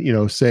 And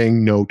then,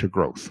 saying no to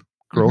growth.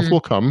 Growth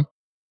will come.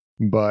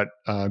 but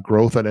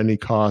growth at any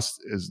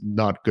cost is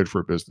not good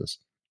for business.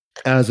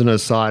 As an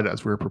aside,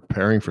 as we were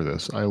preparing for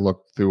this, I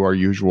looked through our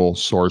usual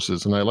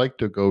sources, and I like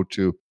to go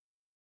to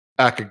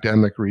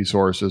academic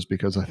resources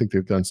because I think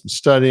they've done some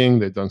studying,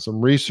 they've done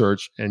some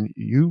research, and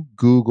you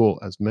Google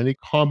as many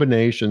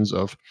combinations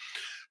of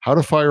how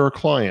to fire a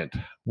client,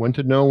 when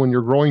to know when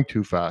you're growing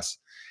too fast.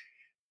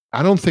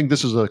 I don't think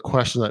this is a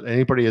question that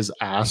anybody has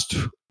asked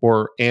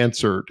or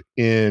answered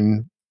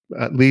in,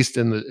 at least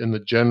in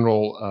the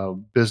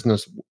general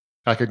business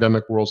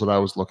academic worlds that I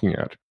was looking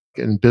at.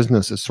 In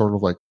business, it's sort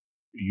of like,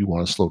 you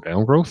want to slow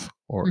down growth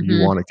or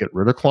you want to get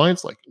rid of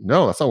clients? Like,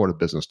 no, that's not what a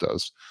business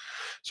does.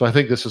 So I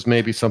think this is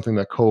maybe something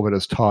that COVID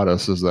has taught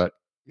us, is that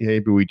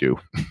maybe we do.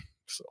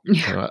 So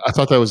I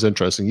thought that was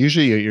interesting.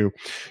 Usually you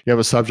have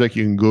a subject,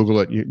 you can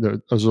Google it.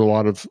 There's a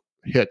lot of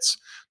hits.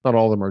 Not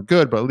all of them are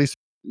good, but at least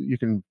you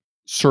can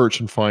search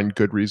and find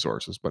good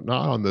resources, but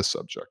not on this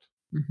subject.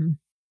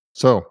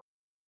 So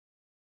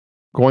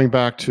going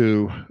back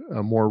to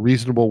a more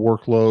reasonable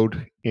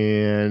workload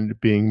and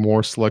being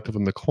more selective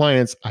in the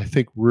clients, I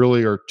think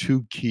really are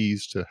two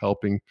keys to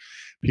helping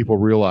people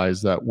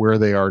realize that where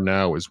they are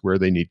now is where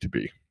they need to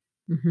be.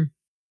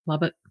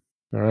 Love it.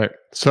 All right.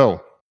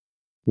 So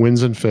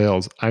wins and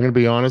fails. I'm going to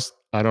be honest,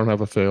 I don't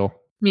have a fail.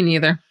 Me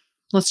neither.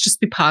 Let's just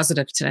be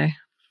positive today.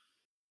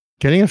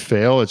 Getting a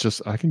fail, it's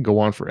just, I can go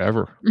on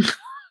forever.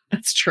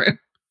 That's true.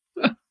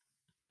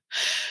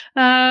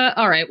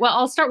 All right. Well,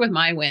 I'll start with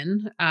my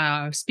win.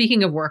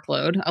 Speaking of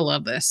workload, I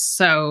love this.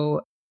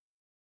 So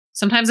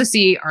sometimes I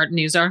see art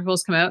news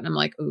articles come out and I'm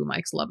like, ooh,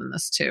 Mike's loving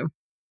this too.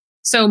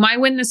 So my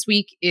win this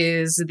week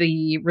is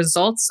the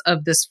results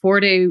of this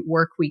 4-day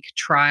work week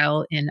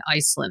trial in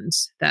Iceland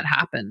that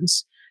happened.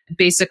 It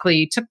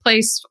basically took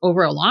place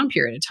over a long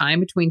period of time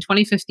between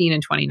 2015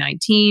 and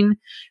 2019,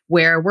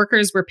 where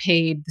workers were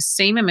paid the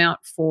same amount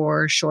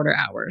for shorter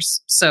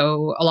hours.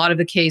 So a lot of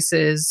the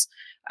cases,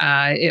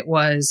 it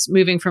was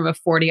moving from a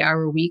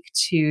 40-hour week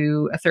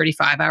to a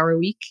 35-hour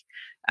week.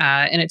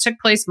 And it took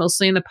place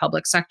mostly in the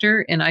public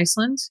sector in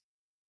Iceland.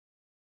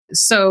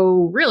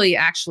 So really,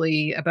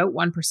 actually, about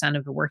 1%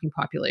 of the working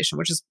population,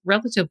 which is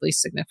relatively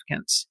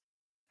significant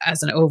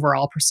as an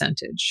overall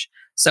percentage.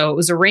 So it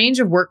was a range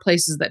of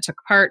workplaces that took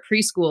part: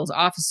 preschools,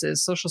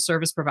 offices, social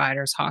service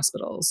providers,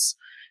 hospitals.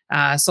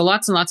 So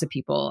lots and lots of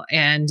people.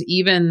 And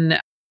even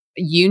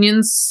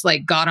unions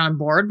got on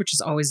board, which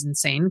is always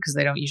insane because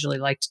they don't usually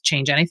like to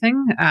change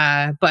anything.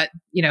 But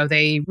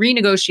they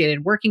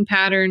renegotiated working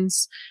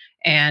patterns,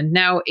 and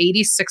now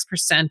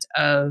 86%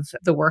 of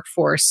the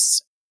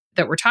workforce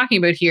that we're talking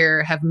about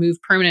here have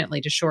moved permanently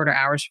to shorter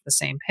hours for the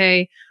same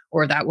pay,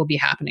 or that will be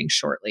happening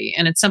shortly.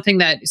 And it's something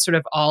that sort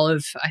of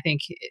I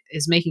think,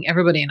 is making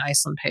everybody in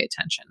Iceland pay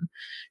attention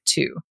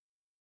to.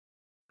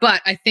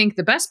 But I think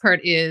the best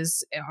part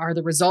are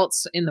the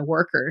results in the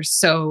workers.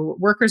 So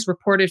workers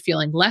reported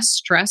feeling less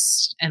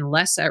stressed and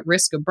less at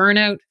risk of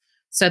burnout,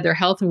 said their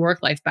health and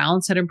work-life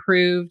balance had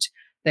improved.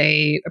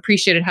 They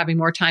appreciated having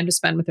more time to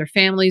spend with their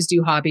families,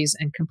 do hobbies,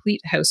 and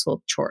complete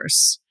household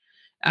chores.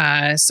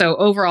 So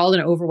overall,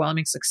 an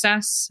overwhelming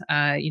success.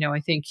 I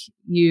think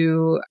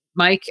you,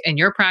 Mike, and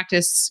your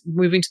practice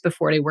moving to the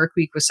 4-day work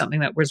week was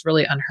something that was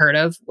really unheard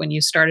of when you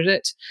started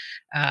it,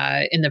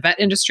 in the vet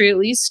industry at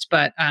least.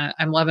 But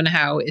I'm loving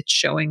how it's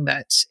showing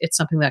that it's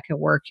something that can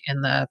work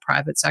in the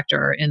private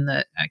sector, or in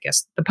the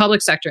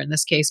public sector in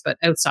this case, but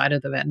outside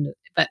of the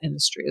vet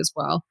industry as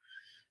well.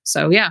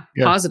 So yeah,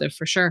 positive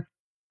for sure.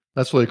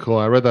 That's really cool.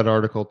 I read that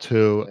article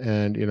too,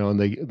 and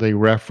and they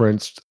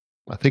referenced,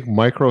 I think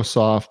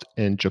Microsoft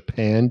and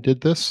Japan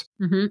did this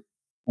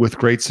with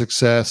great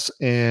success.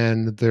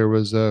 And there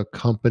was a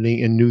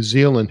company in New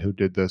Zealand who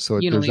did this. So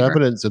there's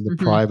evidence in the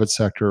private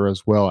sector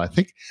as well. I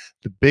think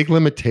the big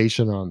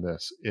limitation on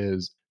this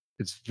is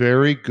it's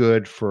very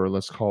good for,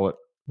 let's call it,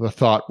 the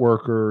thought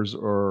workers,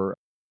 or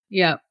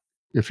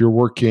if you're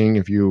working,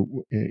 if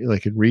you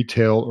like in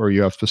retail, or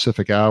you have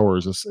specific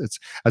hours, it's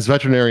as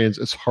veterinarians,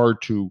 it's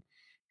hard to,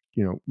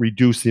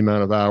 reduce the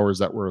amount of hours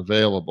that were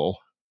available.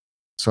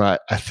 So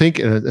I think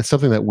it's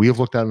something that we've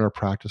looked at in our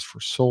practice for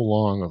so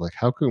long, of like,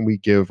 how can we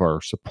give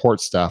our support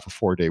staff a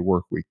 4-day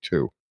work week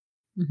too?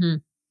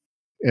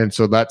 And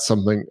so that's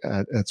something,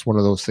 that's one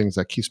of those things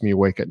that keeps me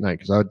awake at night,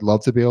 because I'd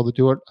love to be able to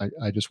do it.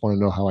 I just want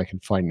to know how I can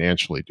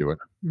financially do it.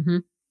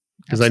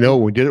 Because I know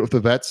when we did it with the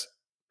vets,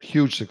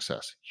 huge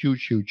success,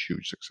 huge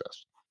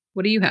success.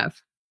 What do you have?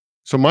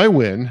 So my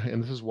win,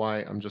 and this is why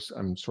I'm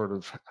sort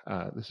of,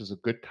 this is a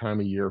good time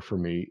of year for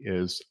me,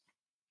 is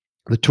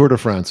the Tour de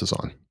France is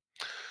on.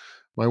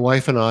 My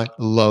wife and I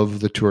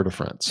love the Tour de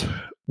France.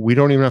 We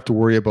don't even have to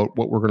worry about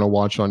what we're going to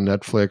watch on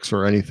Netflix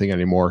or anything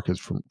anymore, because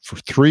for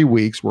 3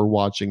 weeks, we're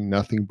watching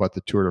nothing but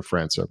the Tour de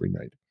France every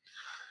night.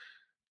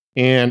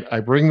 And I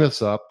bring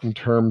this up in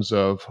terms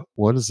of,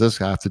 what does this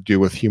have to do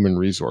with human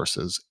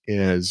resources?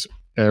 There's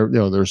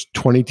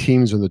 20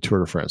 teams in the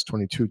Tour de France,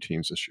 22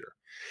 teams this year.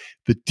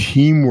 The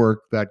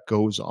teamwork that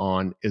goes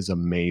on is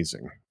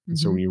amazing.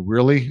 So when you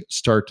really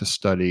start to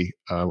study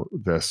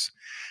this,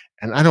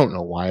 And I don't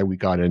know why we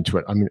got into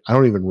it. I mean, I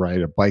don't even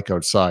ride a bike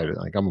outside.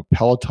 Like, I'm a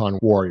Peloton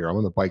warrior. I'm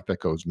on the bike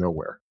that goes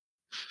nowhere.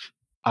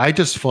 I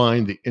just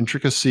find the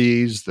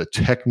intricacies, the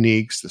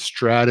techniques, the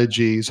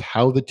strategies,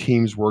 how the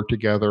teams work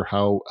together,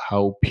 how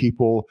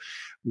people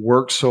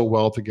work so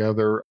well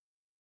together,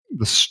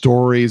 the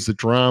stories, the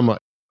drama.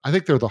 I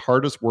think they're the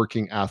hardest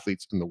working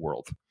athletes in the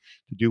world.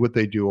 To do what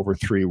they do over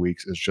 3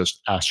 weeks is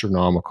just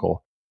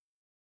astronomical.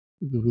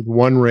 The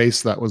one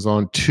race that was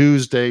on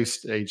Tuesday,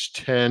 stage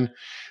 10,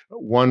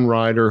 one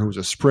rider who's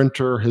a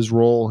sprinter, his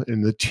role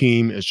in the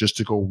team is just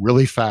to go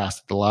really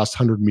fast at the last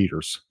 100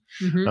 meters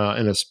in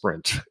a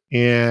sprint.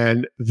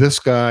 And this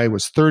guy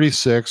was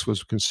 36,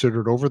 was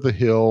considered over the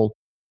hill,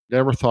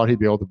 never thought he'd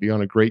be able to be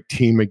on a great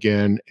team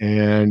again.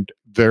 And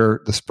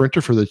the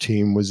sprinter for the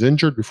team was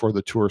injured before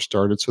the tour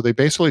started. So they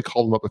basically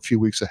called him up a few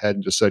weeks ahead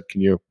and just said, can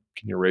you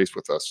race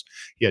with us?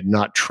 He had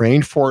not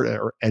trained for it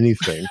or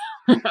anything.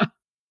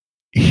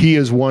 He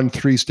has won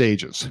 3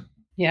 stages.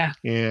 Yeah.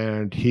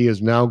 And he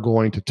is now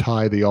going to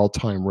tie the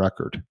all-time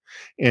record.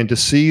 And to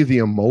see the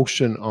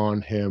emotion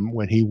on him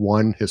when he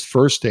won his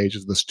first stage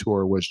of this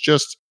tour was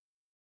just,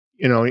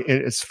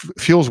 it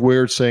feels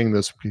weird saying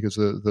this because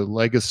of the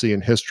legacy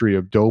and history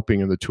of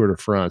doping in the Tour de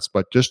France,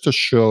 but just to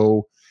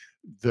show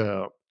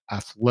the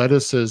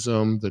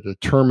athleticism, the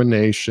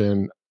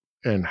determination,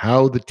 and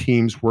how the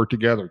teams work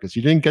together, because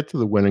he didn't get to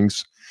the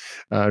winnings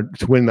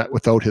to win that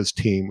without his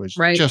team. Was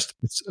right.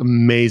 It's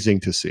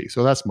amazing to see.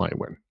 So that's my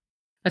win.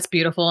 That's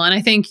beautiful. And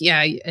I think,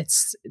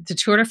 it's the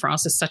Tour de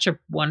France is such a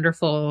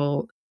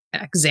wonderful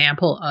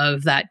example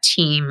of that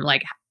team.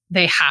 Like,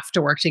 they have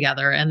to work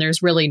together and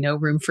there's really no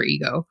room for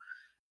ego.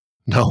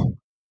 No.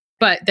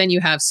 But then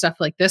you have stuff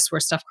like this where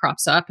stuff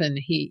crops up and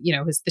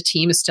the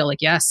team is still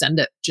like, yeah, send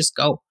it, just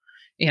go.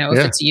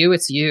 If it's you,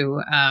 it's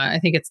you. I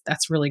think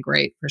that's really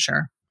great for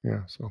sure.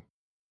 Yeah. So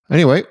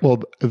anyway,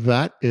 well,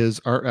 that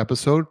is our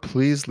episode.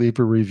 Please leave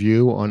a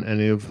review on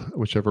any of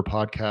whichever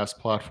podcast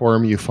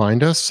platform you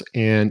find us.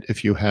 And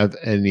if you have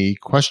any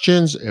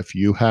questions, if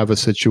you have a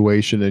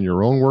situation in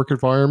your own work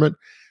environment,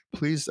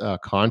 please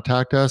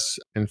contact us,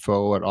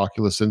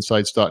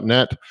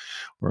 info@oculusinsights.net,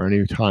 or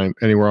anytime,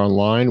 anywhere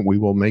online. We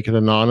will make it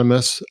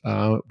anonymous,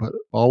 but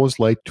always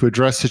like to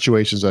address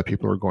situations that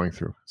people are going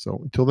through. So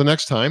until the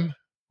next time,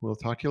 we'll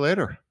talk to you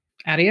later.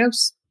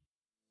 Adios.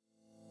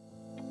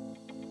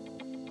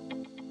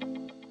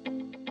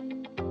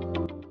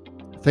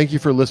 Thank you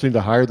for listening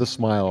to Hire the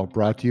Smile,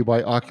 brought to you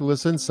by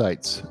Oculus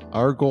Insights.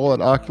 Our goal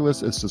at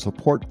Oculus is to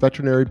support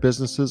veterinary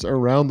businesses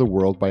around the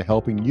world by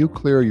helping you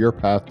clear your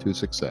path to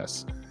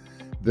success.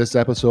 This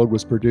episode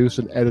was produced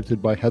and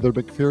edited by Heather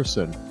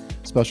McPherson.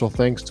 Special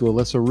thanks to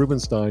Alyssa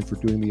Rubenstein for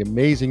doing the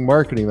amazing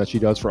marketing that she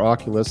does for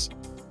Oculus.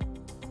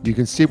 You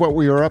can see what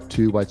we are up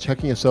to by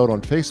checking us out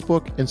on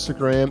Facebook,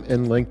 Instagram,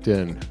 and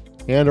LinkedIn,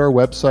 and our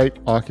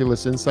website,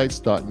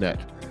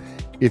 oculusinsights.net.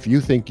 If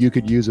you think you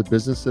could use a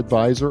business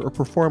advisor or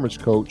performance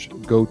coach,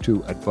 go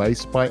to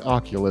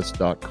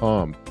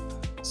advicebyoculus.com.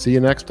 See you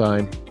next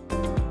time.